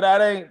two, bro, that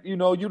ain't,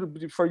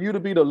 for you to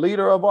be the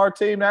leader of our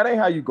team, that ain't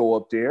how you go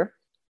up there.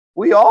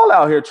 We all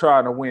out here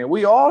trying to win.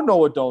 We all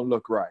know it don't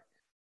look right.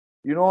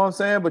 You know what I'm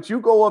saying? But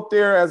you go up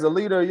there as a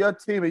leader of your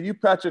team and you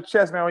pat your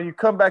chest, man, when you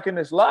come back in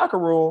this locker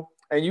room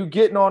and you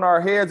getting on our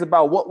heads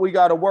about what we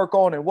got to work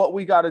on and what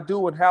we got to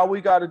do and how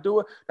we got to do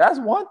it, that's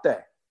one thing.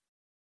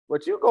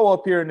 But you go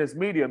up here in this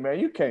media, man,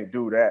 you can't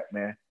do that,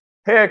 man.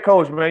 Head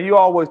coach, man, you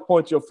always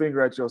point your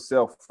finger at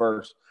yourself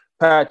first.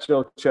 Pat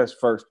your chest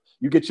first.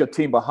 You get your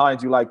team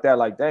behind you like that,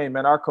 like, dang,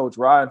 man, our coach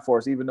riding for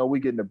us, even though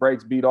we getting the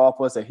breaks beat off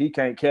us and he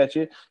can't catch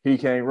it, he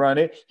can't run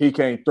it, he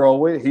can't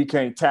throw it, he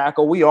can't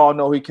tackle. We all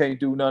know he can't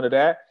do none of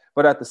that.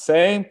 But at the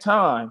same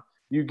time,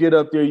 you get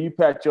up there, you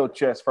pat your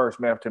chest first,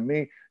 man. To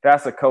me,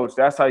 that's a coach.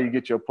 That's how you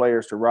get your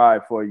players to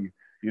ride for you.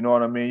 You know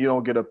what I mean? You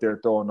don't get up there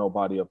throwing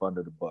nobody up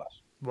under the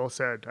bus. Well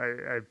said.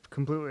 I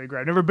completely agree.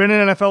 I've never been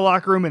in an NFL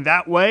locker room in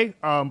that way,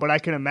 but I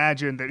can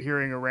imagine that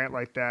hearing a rant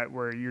like that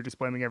where you're just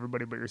blaming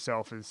everybody but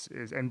yourself is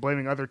and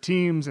blaming other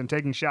teams and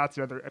taking shots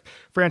at other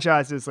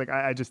franchises. Like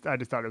I just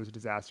thought it was a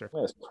disaster.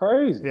 That's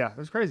crazy. Yeah, it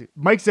was crazy.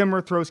 Mike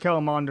Zimmer throws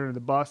Kellen Mond under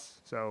the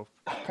bus. So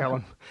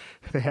Kellen,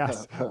 they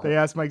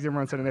asked Mike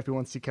Zimmer on Sunday if he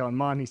wants to see Kellen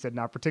Mond. He said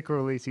not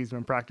particularly. Sees him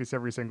in practice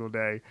every single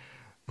day.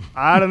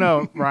 I don't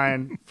know,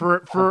 Ryan.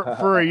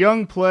 For a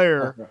young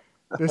player.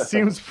 This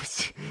seems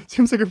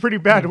like a pretty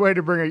bad way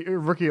to bring a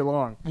rookie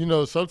along.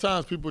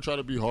 Sometimes people try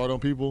to be hard on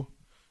people,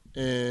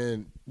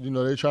 and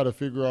they try to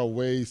figure out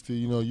ways to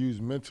use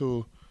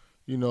mental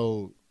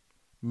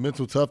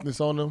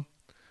toughness on them.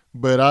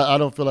 But I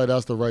don't feel like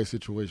that's the right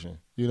situation.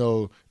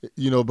 Because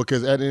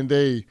at the end of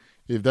the day,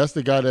 if that's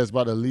the guy that's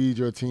about to lead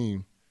your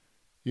team,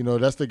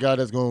 that's the guy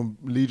that's going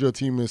to lead your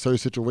team in certain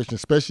situations,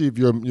 especially if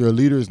your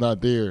leader is not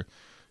there.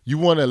 You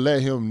want to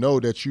let him know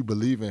that you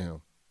believe in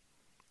him.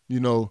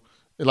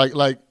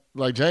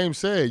 Like James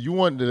said, you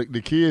want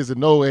the kids to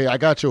know, hey, I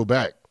got your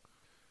back.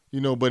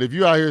 But if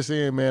you out here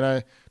saying,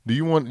 man,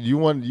 you want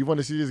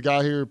to see this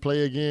guy here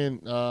play again?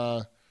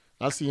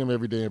 I see him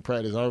every day in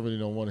practice. I really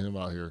don't want him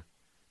out here.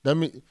 That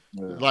mean,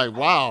 like,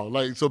 wow,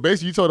 like, so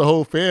basically you told the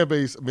whole fan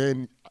base,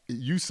 man,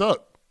 you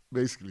suck.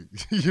 Basically,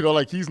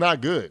 like, he's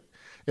not good.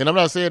 And I'm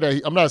not saying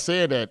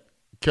that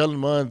Kellen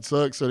Mond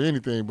sucks or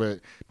anything,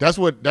 but that's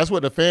what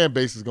the fan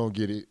base is gonna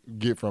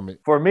get from it.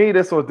 For me,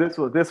 this one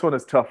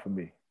is tough for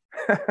me.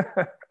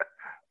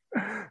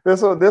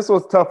 This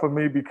was tough for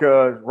me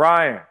because,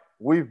 Ryan,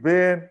 we've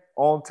been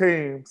on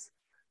teams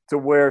to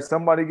where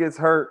somebody gets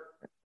hurt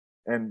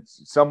and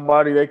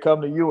they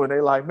come to you and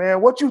they like,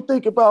 man, what you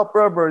think about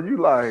Burrow? You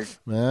like,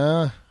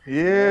 man,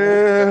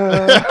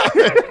 yeah.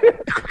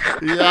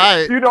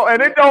 Yeah,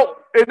 and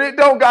it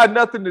don't got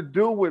nothing to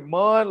do with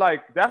Mond.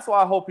 Like, that's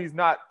why I hope he's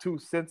not too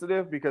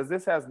sensitive, because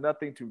this has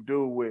nothing to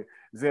do with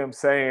Zim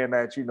saying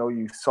that,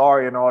 you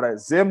sorry and all that.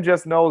 Zim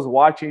just knows,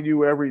 watching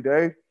you every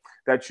day,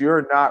 that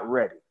you're not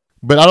ready.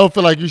 But I don't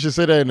feel like you should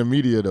say that in the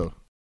media, though.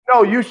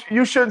 No, you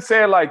shouldn't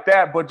say it like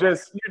that, but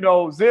just,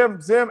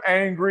 Zim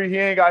angry. He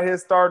ain't got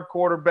his starting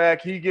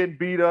quarterback. He getting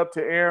beat up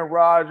to Aaron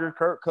Rodgers.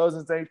 Kirk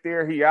Cousins ain't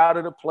there. He out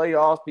of the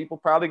playoffs. People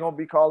probably going to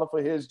be calling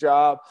for his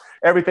job.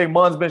 Everything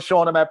Mund's been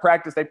showing him at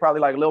practice, they probably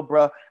like, little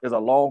bruh is a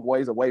long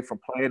ways away from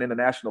playing in the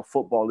National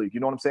Football League. You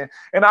know what I'm saying?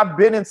 And I've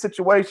been in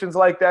situations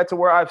like that to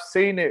where I've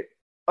seen it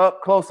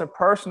up close and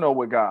personal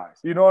with guys.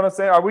 You know what I'm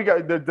saying? We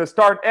got the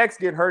starting X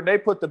get hurt, and they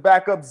put the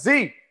backup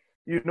Z,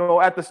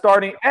 at the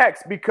starting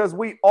X, because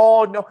we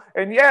all know.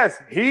 And yes,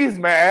 he's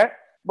mad,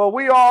 but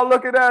we all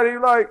looking at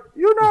him like,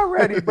 you're not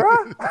ready, bro.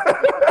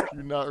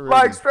 You're not ready.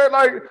 like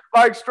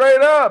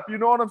straight up. You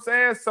know what I'm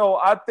saying? So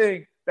I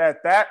think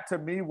that to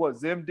me, what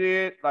Zim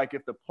did, like,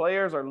 if the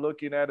players are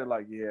looking at it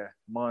like, yeah,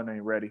 Mund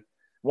ain't ready.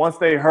 Once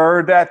they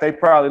heard that, they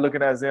probably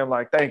looking at Zim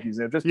like, thank you,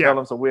 Zim. Just tell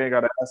him so we ain't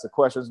got to ask the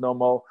questions no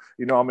more.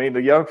 You know what I mean?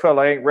 The young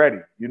fella ain't ready.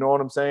 You know what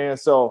I'm saying?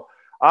 So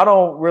I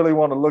don't really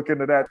want to look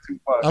into that too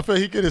much. I feel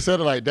he could have said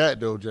it like that,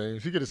 though,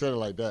 James. He could have said it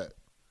like that.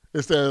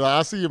 Instead of, like,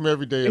 I see him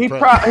every day. He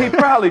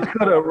probably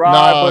could have,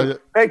 Rod,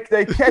 but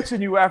they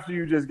catching you after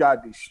you just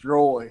got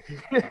destroyed.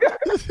 You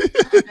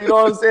know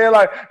what I'm saying?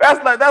 Like,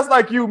 that's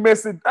like you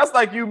missing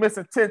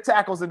 10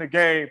 tackles in the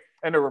game,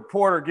 and the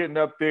reporter getting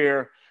up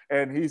there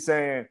and he's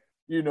saying,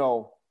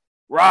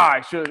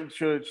 Rod, should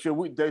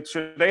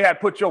they have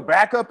put your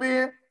backup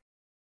in?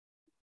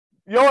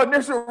 Your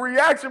initial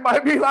reaction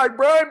might be like,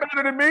 bro,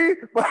 better than me.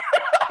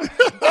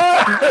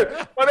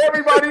 But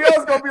everybody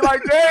else gonna be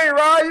like, dang,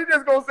 Ryan, you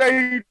just gonna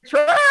say he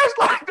trash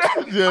like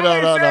that. Yeah,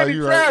 no, he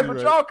you're trash, right. but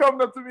Right. y'all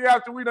coming up to me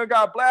after we done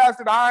got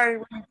blasted. I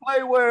ain't really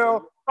play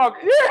well.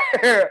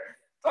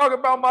 Talking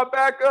about my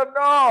backup.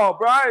 No,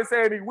 bro, I ain't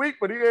saying he weak,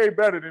 but he ain't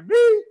better than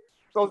me.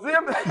 So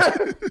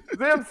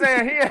Zim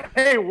saying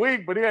he ain't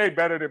weak, but he ain't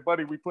better than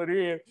Buddy we put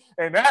in.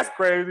 And that's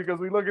crazy because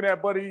we looking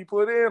at Buddy he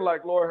put in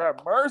like, Lord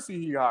have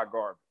mercy, he hot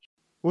garbage.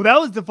 Well, that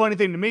was the funny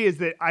thing to me is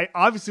that I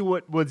obviously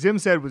what Zim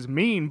said was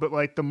mean, but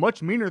like the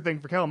much meaner thing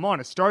for Kellen Mond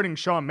is starting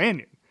Sean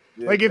Mannion.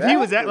 Yeah, like if he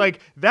was at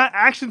like that,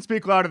 actions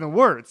speak louder than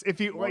words. If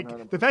you like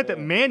 100%. the fact that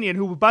Mannion,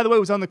 who by the way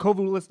was on the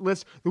COVID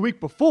list the week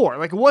before,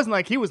 like it wasn't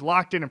like he was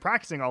locked in and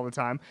practicing all the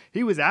time.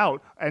 He was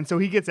out, and so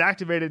he gets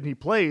activated and he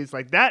plays.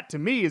 Like that to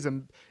me is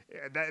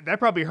that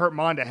probably hurt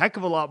Mond a heck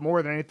of a lot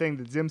more than anything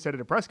that Zim said at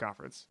a press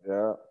conference.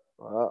 Yeah,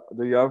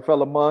 the young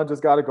fella Mond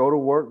just got to go to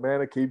work, man,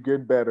 and keep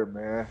getting better,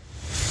 man.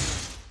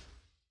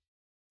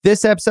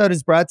 This episode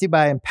is brought to you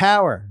by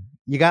Empower.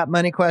 You got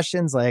money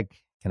questions like,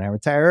 can I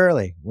retire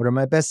early? What are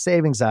my best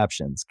savings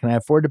options? Can I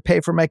afford to pay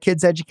for my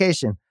kids'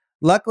 education?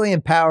 Luckily,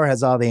 Empower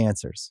has all the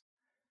answers.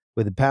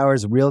 With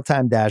Empower's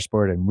real-time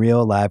dashboard and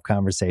real live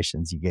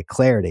conversations, you get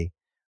clarity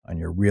on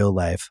your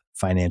real-life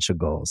financial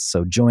goals.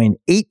 So join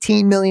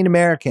 18 million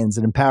Americans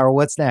and Empower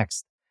what's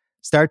next.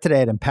 Start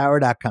today at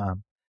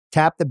empower.com.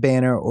 Tap the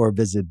banner or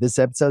visit this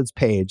episode's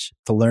page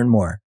to learn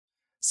more.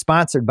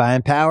 Sponsored by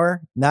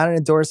Empower, not an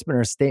endorsement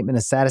or a statement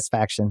of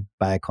satisfaction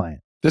by a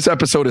client. This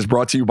episode is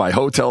brought to you by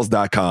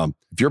Hotels.com.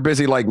 If you're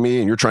busy like me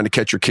and you're trying to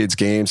catch your kids'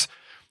 games,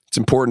 it's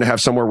important to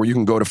have somewhere where you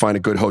can go to find a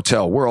good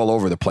hotel. We're all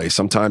over the place.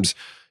 Sometimes,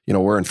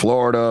 we're in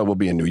Florida, we'll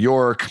be in New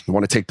York. You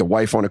want to take the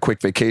wife on a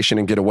quick vacation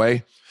and get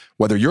away?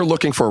 Whether you're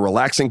looking for a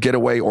relaxing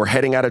getaway or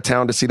heading out of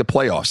town to see the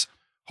playoffs,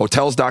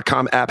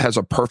 Hotels.com app has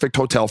a perfect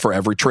hotel for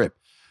every trip.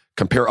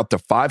 Compare up to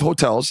 5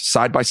 hotels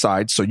side by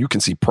side so you can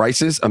see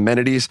prices,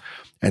 amenities,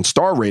 and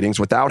star ratings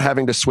without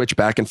having to switch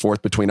back and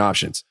forth between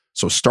options.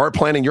 So start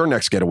planning your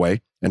next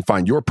getaway and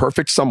find your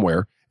perfect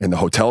somewhere in the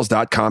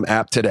Hotels.com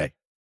app today.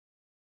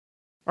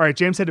 All right,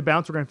 James had to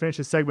bounce. We're going to finish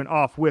this segment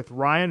off with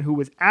Ryan, who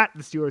was at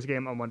the Steelers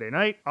game on Monday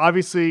night.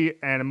 Obviously,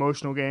 an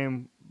emotional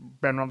game.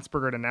 Ben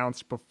Roethlisberger had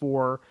announced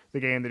before the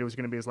game that it was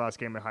going to be his last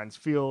game at Heinz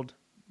Field.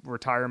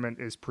 Retirement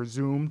is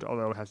presumed,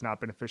 although it has not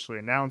been officially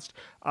announced.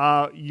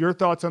 Your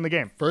thoughts on the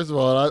game? First of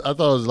all, I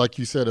thought it was, like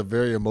you said, a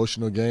very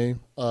emotional game.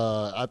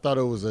 I thought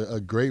it was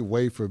a great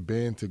way for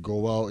Ben to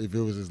go out if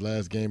it was his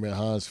last game at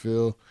Heinz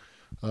Field.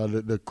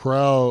 The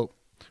crowd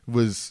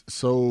was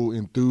so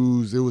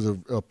enthused. It was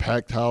a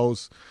packed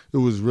house. It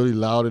was really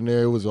loud in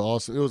there. It was an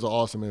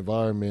awesome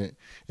environment.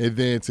 And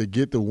then to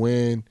get the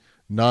win,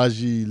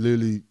 Najee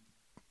literally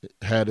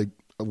had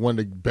one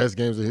of the best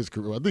games of his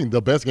career. I think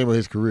the best game of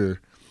his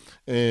career.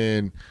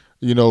 And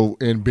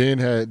and Ben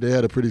had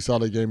a pretty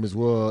solid game as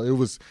well. It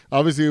was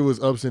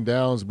ups and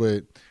downs,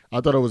 but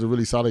I thought it was a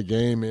really solid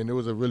game, and it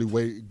was a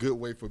really good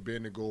way for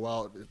Ben to go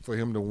out, for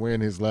him to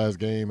win his last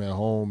game at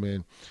home,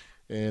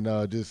 and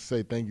just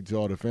say thank you to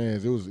all the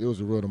fans. It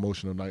was a real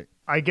emotional night.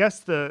 I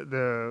guess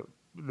the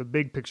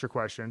big picture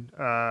question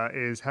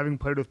is, having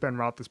played with Ben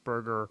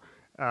Roethlisberger,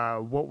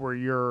 what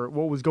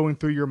was going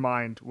through your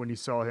mind when you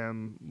saw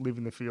him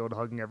leaving the field,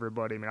 hugging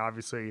everybody? I mean,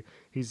 obviously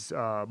he's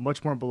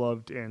much more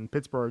beloved in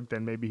Pittsburgh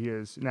than maybe he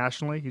is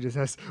nationally. He just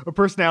has a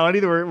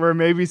personality where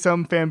maybe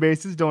some fan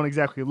bases don't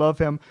exactly love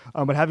him.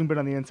 But having been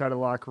on the inside of the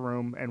locker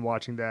room and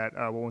watching that,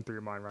 what went through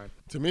your mind, Ryan?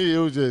 To me, it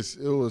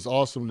was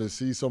awesome to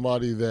see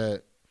somebody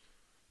that,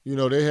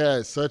 they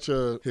had such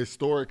a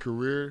historic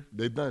career.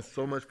 They've done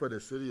so much for the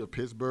city of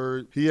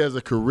Pittsburgh. He has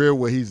a career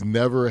where he's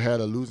never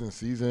had a losing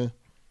season.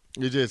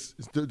 It just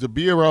to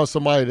be around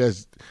somebody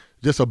that's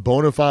just a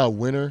bona fide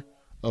winner,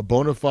 a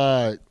bona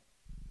fide,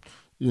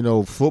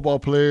 football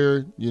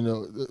player,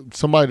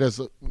 somebody that's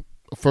a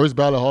first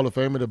ballot Hall of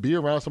Famer, to be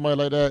around somebody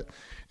like that,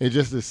 and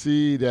just to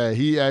see that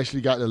he actually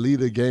got to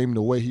lead the game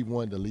the way he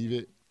wanted to lead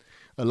it.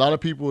 A lot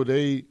of people,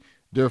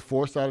 they're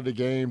forced out of the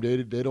game.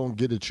 They don't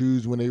get to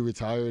choose when they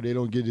retire. They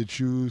don't get to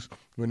choose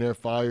when they're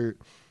fired.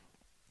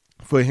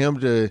 For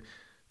him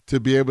to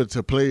be able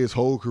to play his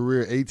whole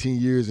career, 18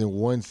 years in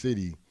one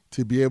city,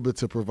 to be able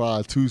to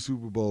provide 2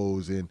 Super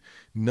Bowls and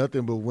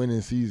nothing but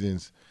winning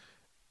seasons,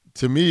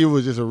 to me, it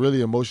was just a really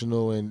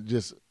emotional and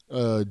just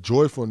a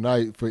joyful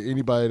night for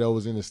anybody that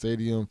was in the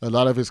stadium. A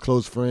lot of his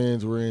close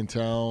friends were in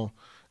town,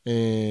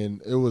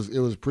 and it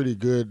was pretty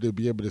good to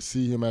be able to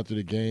see him after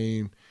the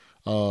game.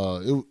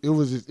 It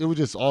was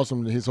just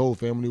awesome that his whole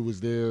family was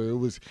there. It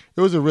was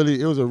a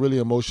really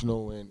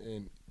emotional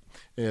and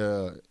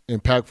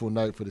impactful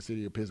night for the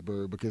city of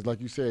Pittsburgh, because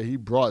like you said, he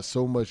brought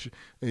so much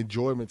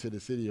enjoyment to the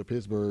city of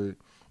Pittsburgh,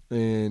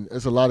 and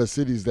it's a lot of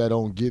cities that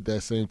don't get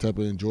that same type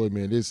of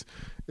enjoyment. It's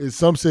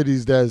some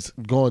cities that's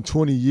gone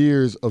 20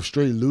 years of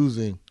straight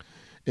losing,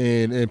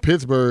 and in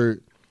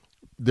Pittsburgh,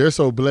 they're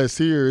so blessed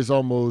here.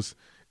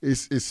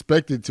 It's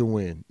expected to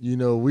win.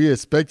 We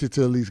expected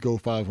to at least go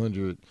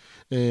 500,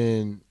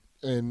 and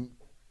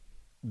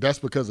that's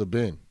because of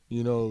Ben.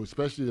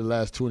 especially the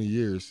last 20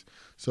 years.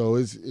 So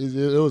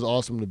it was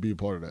awesome to be a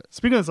part of that.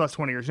 Speaking of the last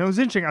 20 years, it was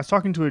interesting. I was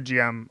talking to a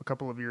GM a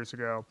couple of years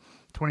ago,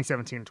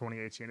 2017 or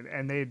 2018,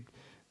 and they'd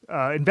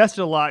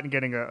invested a lot in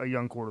getting a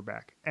young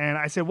quarterback. And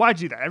I said,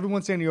 why'd you do that?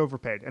 Everyone's saying you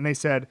overpaid. And they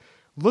said,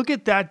 look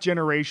at that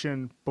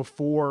generation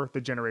before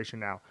the generation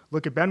now.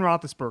 Look at Ben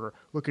Roethlisberger.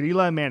 Look at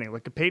Eli Manning.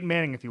 Look at Peyton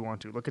Manning if you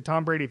want to. Look at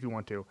Tom Brady if you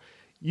want to.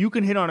 You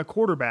can hit on a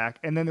quarterback,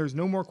 and then there's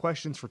no more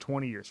questions for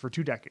 20 years, for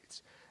 2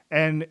 decades.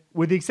 And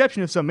with the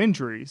exception of some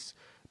injuries,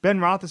 Ben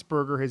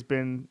Roethlisberger has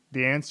been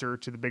the answer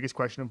to the biggest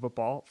question of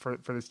football for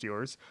the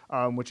Steelers,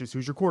 which is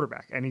who's your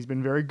quarterback? And he's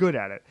been very good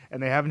at it.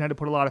 And they haven't had to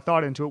put a lot of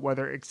thought into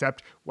it,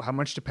 except how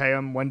much to pay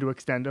him, when to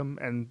extend him.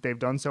 And they've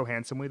done so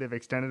handsomely. They've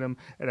extended him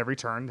at every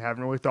turn. They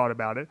haven't really thought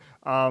about it.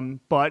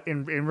 But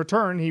in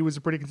return, he was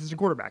a pretty consistent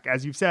quarterback.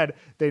 As you've said,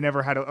 they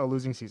never had a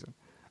losing season.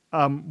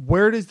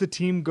 Where does the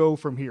team go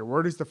from here?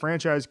 Where does the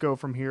franchise go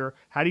from here?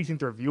 How do you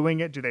think they're viewing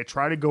it? Do they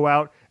try to go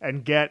out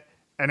and get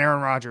an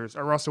Aaron Rodgers,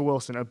 a Russell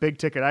Wilson, a big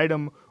ticket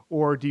item,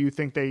 or do you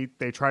think they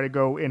try to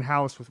go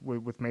in-house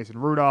with Mason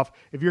Rudolph?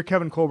 If you're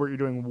Kevin Colbert, you're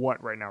doing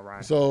what right now,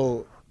 Ryan?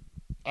 So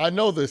I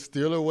know the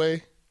Steeler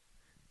way,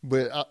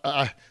 but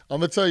I'm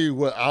going to tell you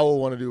what I would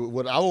want to do.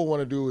 What I would want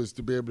to do is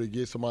to be able to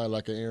get somebody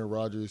like an Aaron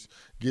Rodgers,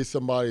 get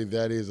somebody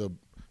that is a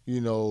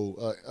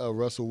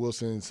Russell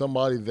Wilson,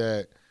 somebody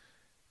that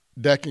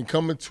can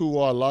come into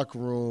our locker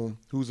room,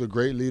 who's a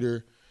great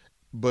leader,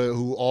 but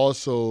who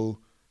also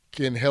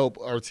can help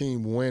our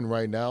team win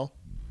right now.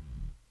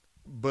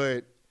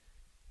 But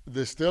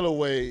the Steeler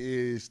way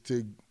is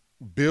to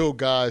build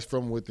guys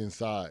from within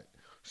inside.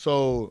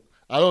 So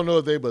I don't know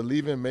if they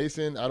believe in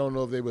Mason. I don't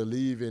know if they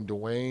believe in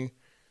Dwayne.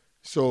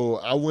 So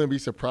I wouldn't be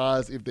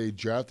surprised if they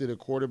drafted a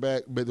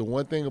quarterback. But the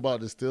one thing about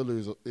the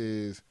Steelers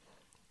is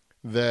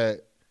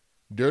that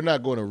they're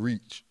not going to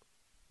reach.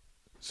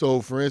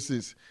 So, for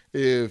instance,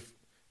 if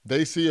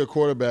they see a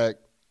quarterback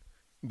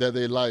that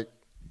they like,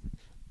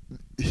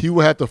 he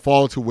will have to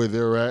fall to where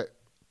they're at,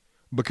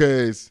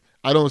 because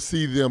I don't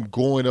see them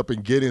going up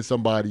and getting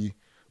somebody,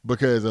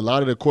 because a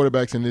lot of the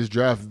quarterbacks in this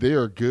draft, they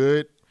are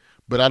good,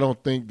 but I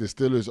don't think the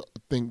Steelers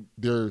think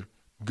they're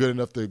good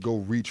enough to go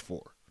reach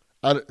for.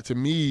 To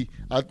me,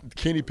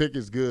 Kenny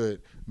Pickett's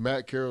good.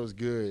 Matt Carroll's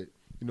good.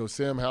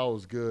 Sam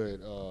Howell's good.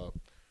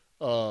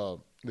 The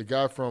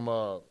guy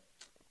from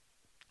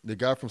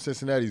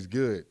Cincinnati's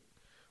good.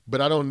 But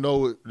I don't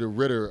know the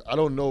Ritter. I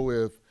don't know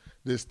if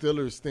the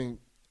Steelers think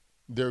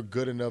they're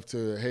good enough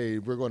to, hey,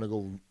 we're going to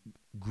go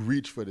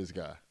reach for this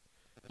guy.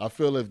 I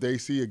feel if they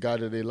see a guy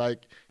that they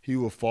like, he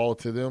will fall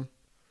to them.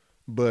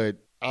 But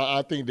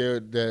I think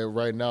that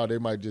right now they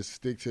might just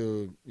stick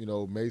to,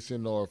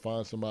 Mason or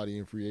find somebody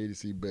in free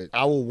agency. But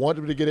I would want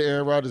them to get an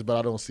Aaron Rodgers, but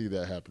I don't see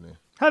that happening.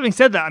 Having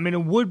said that,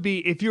 it would be,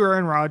 if you're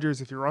Aaron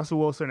Rodgers, if you're Russell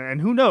Wilson, and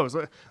who knows,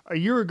 a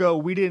year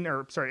ago,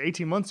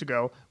 18 months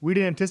ago, we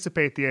didn't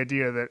anticipate the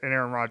idea that an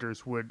Aaron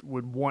Rodgers would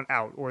want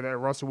out, or that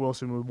Russell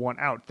Wilson would want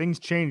out. Things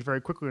change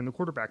very quickly in the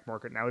quarterback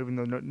market now, even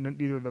though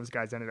neither of those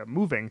guys ended up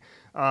moving.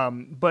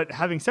 But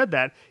having said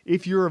that,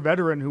 if you're a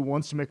veteran who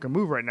wants to make a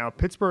move right now,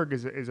 Pittsburgh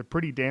is a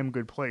pretty damn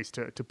good place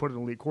to put an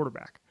elite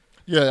quarterback.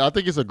 Yeah, I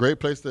think it's a great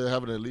place to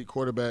have an elite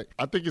quarterback.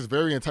 I think it's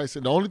very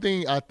enticing. The only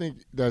thing I think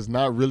that's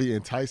not really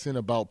enticing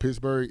about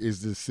Pittsburgh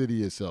is the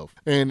city itself.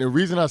 And the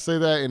reason I say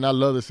that, and I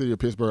love the city of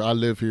Pittsburgh, I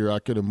live here, I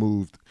could have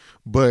moved,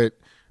 but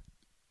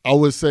I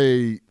would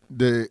say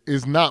there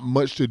is not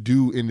much to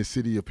do in the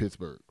city of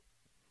Pittsburgh.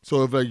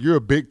 So if you're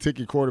a big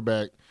ticket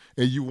quarterback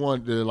and you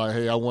want to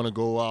hey, I want to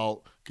go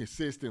out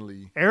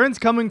consistently. Aaron's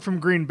coming from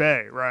Green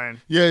Bay,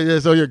 Ryan. Yeah.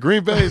 So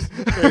Green Bay is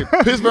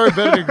Pittsburgh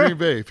better than Green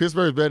Bay.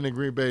 Pittsburgh's better than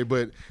Green Bay,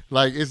 but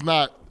it's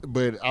not.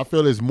 But I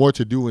feel there's more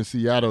to do in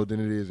Seattle than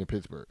it is in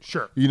Pittsburgh.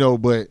 Sure.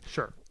 But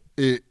sure.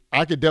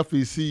 I could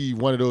definitely see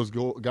one of those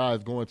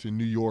guys going to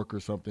New York or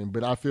something.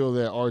 But I feel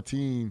that our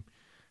team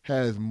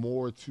has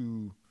more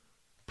to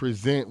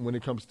present when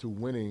it comes to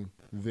winning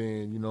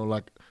than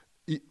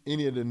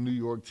any of the New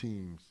York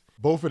teams.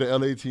 Both of the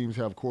LA teams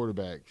have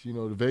quarterbacks.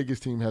 The Vegas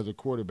team has a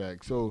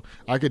quarterback. So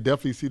I could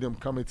definitely see them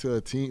coming to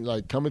a team,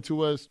 coming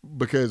to us,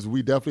 because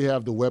we definitely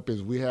have the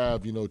weapons. We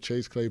have,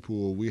 Chase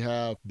Claypool. We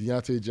have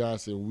Deontay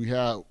Johnson.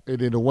 And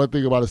then the one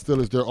thing about the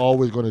Steelers, they're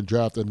always going to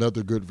draft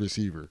another good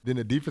receiver. Then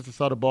the defensive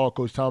side of the ball,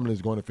 Coach Tomlin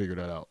is going to figure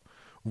that out.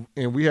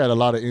 And we had a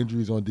lot of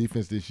injuries on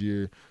defense this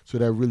year, so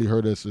that really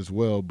hurt us as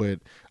well.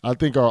 But I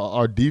think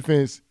our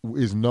defense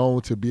is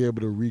known to be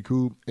able to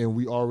recoup, and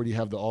we already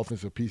have the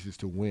offensive pieces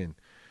to win.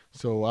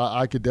 So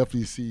I could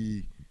definitely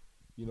see,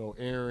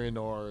 Aaron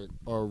or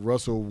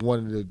Russell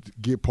wanting to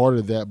get part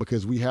of that,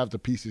 because we have the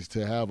pieces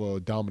to have a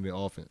dominant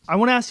offense. I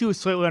want to ask you a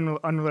slightly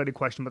unrelated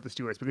question about the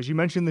Steelers, because you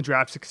mentioned the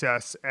draft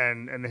success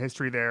and the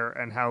history there,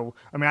 and how,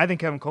 I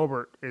think Kevin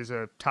Colbert is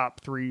a top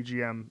 3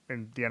 GM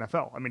in the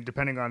NFL.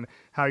 Depending on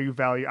how you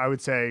value, I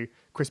would say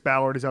Chris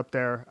Ballard is up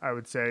there. I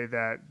would say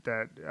that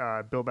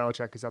Bill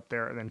Belichick is up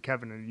there, and then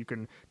Kevin, and you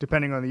can,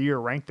 depending on the year,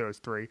 rank those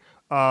 3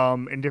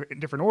 in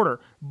different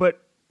order.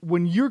 But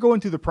when you're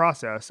going through the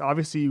process,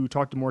 obviously you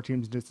talk to more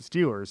teams than just the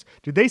Steelers.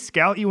 Did they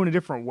scout you in a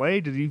different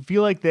way? Did you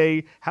feel like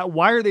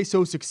why are they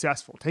so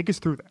successful? Take us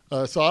through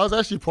that. So I was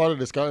actually part of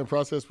the scouting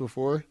process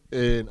before,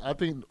 and I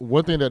think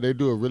one thing that they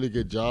do a really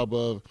good job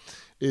of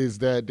is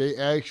that they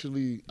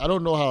actually, I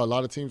don't know how a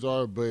lot of teams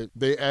are, but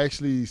they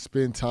actually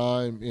spend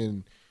time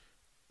and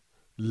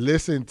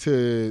listen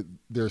to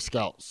their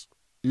scouts.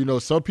 You know,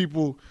 some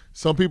people,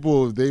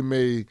 they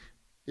may,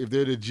 if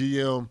they're the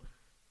GM,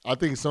 I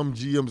think some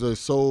GMs are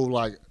so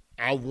like,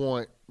 I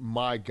want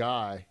my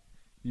guy.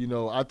 You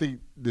know, I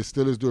think the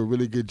Steelers do a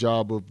really good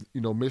job of,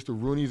 you know, Mr.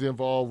 Rooney's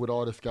involved with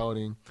all the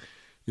scouting.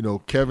 You know,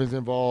 Kevin's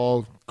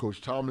involved, Coach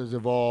Tomlin's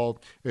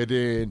involved. And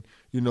then,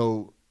 you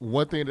know,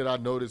 one thing that I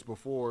noticed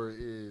before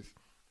is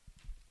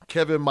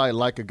Kevin might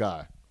like a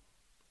guy.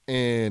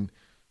 And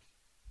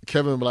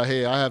Kevin will be like,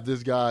 hey, I have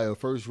this guy, a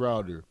first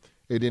rounder.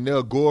 And then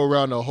they'll go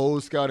around the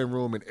whole scouting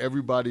room and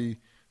everybody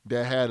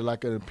that had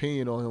like an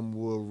opinion on him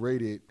will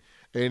rate it.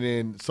 And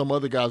then some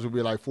other guys will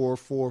be like 4,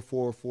 4,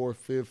 4, 4,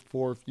 5th,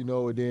 4th, you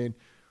know, and then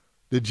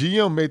the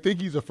GM may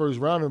think he's a first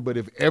rounder, but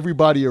if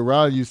everybody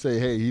around you say,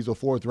 hey, he's a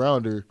 4th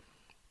rounder,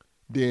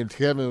 then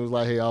Kevin was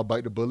like, hey, I'll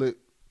bite the bullet,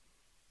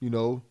 you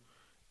know,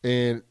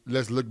 and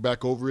let's look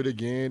back over it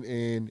again.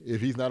 And if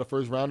he's not a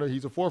first rounder,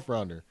 he's a 4th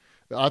rounder.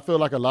 I feel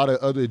like a lot of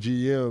other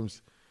GMs,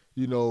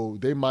 you know,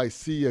 they might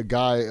see a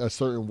guy a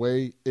certain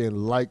way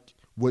and like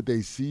what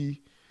they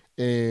see,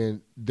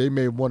 and they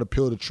may want to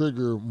pull the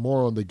trigger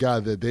more on the guy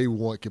that they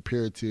want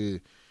compared to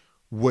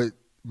what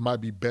might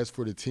be best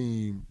for the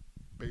team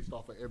based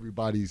off of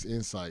everybody's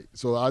insight.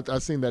 So I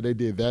seen that they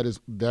did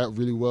that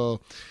really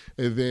well.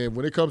 And then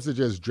when it comes to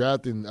just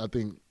drafting, I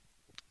think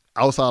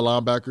outside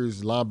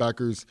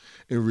linebackers,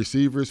 and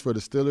receivers for the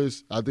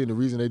Steelers, I think the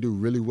reason they do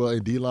really well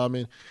in D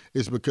linemen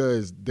is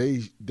because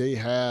they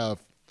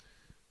have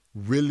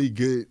really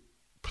good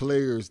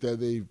players that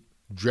they've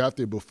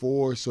drafted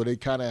before, so they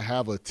kind of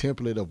have a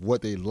template of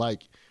what they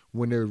like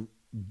when they're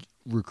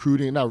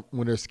recruiting, not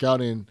when they're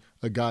scouting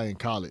a guy in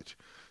college.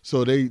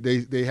 So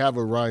they have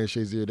a Ryan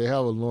Shazier, they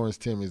have a Lawrence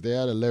Timmons, they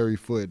had a Larry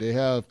Foote, they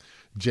have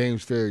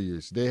James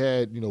Ferriers, they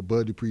had, you know,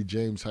 Bud Dupree,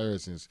 James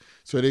Harrison's.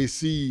 So they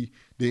see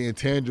the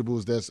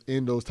intangibles that's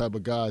in those type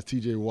of guys,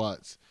 TJ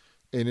Watts,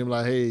 and they're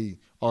like, hey,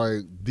 all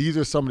right, these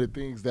are some of the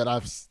things that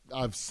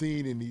I've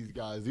seen in these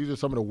guys. These are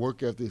some of the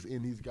work ethics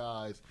in these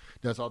guys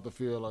that's off the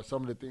field, or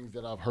some of the things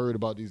that I've heard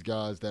about these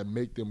guys that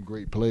make them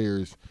great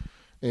players.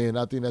 And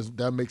I think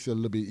that makes it a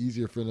little bit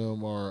easier for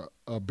them, or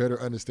a better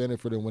understanding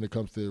for them when it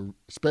comes to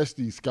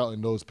especially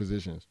scouting those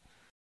positions.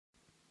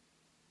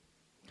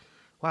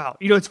 Wow.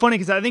 You know, it's funny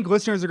because I think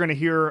listeners are going to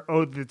hear,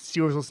 oh, the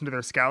Steelers listen to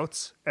their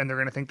scouts, and they're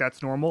going to think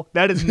that's normal.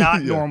 That is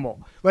not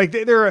normal. Like,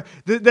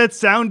 that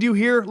sound you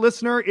hear,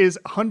 listener, is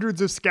hundreds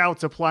of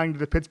scouts applying to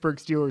the Pittsburgh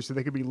Steelers so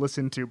they could be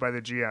listened to by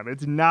the GM.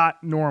 It's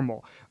not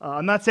normal.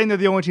 I'm not saying they're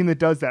the only team that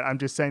does that. I'm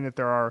just saying that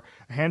there are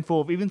a handful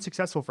of even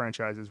successful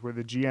franchises where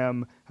the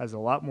GM has a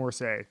lot more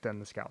say than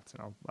the scouts,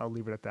 and I'll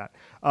leave it at that.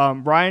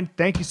 Ryan,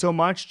 thank you so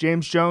much.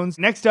 James Jones.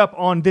 Next up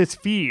on this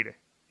feed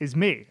is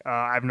me.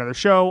 I have another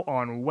show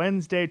on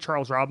Wednesday.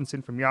 Charles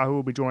Robinson from Yahoo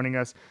will be joining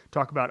us,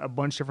 talk about a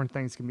bunch of different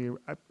things. It's going to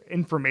be an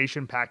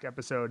information-packed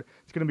episode.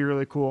 It's going to be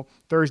really cool.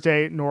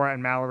 Thursday, Nora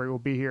and Mallory will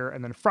be here.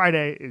 And then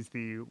Friday is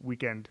the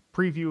weekend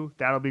preview.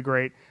 That'll be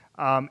great.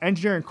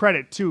 Engineering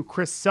credit to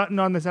Chris Sutton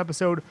on this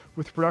episode,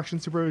 with production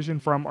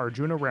supervision from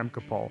Arjuna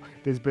Ramkapal.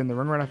 This has been the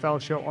Ringer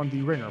NFL Show on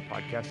the Ringer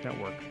Podcast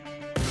Network.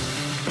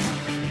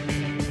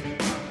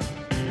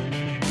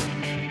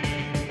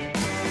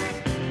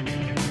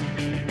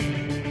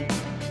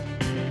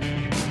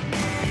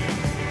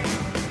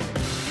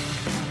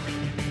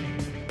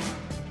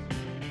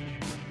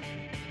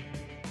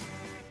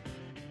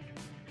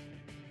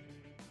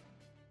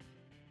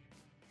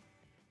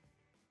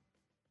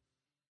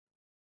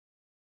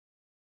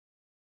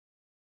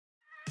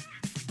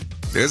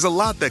 There's a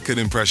lot that could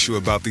impress you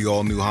about the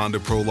all-new Honda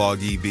Prologue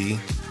EV.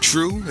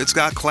 True, it's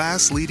got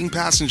class-leading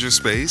passenger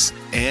space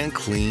and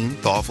clean,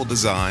 thoughtful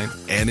design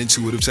and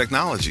intuitive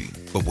technology.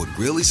 But what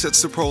really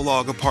sets the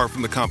Prologue apart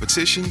from the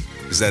competition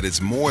is that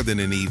it's more than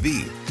an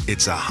EV.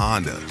 It's a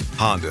Honda.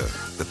 Honda,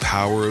 the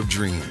power of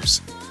dreams.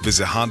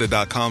 Visit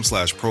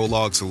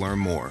honda.com/prologue to learn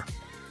more.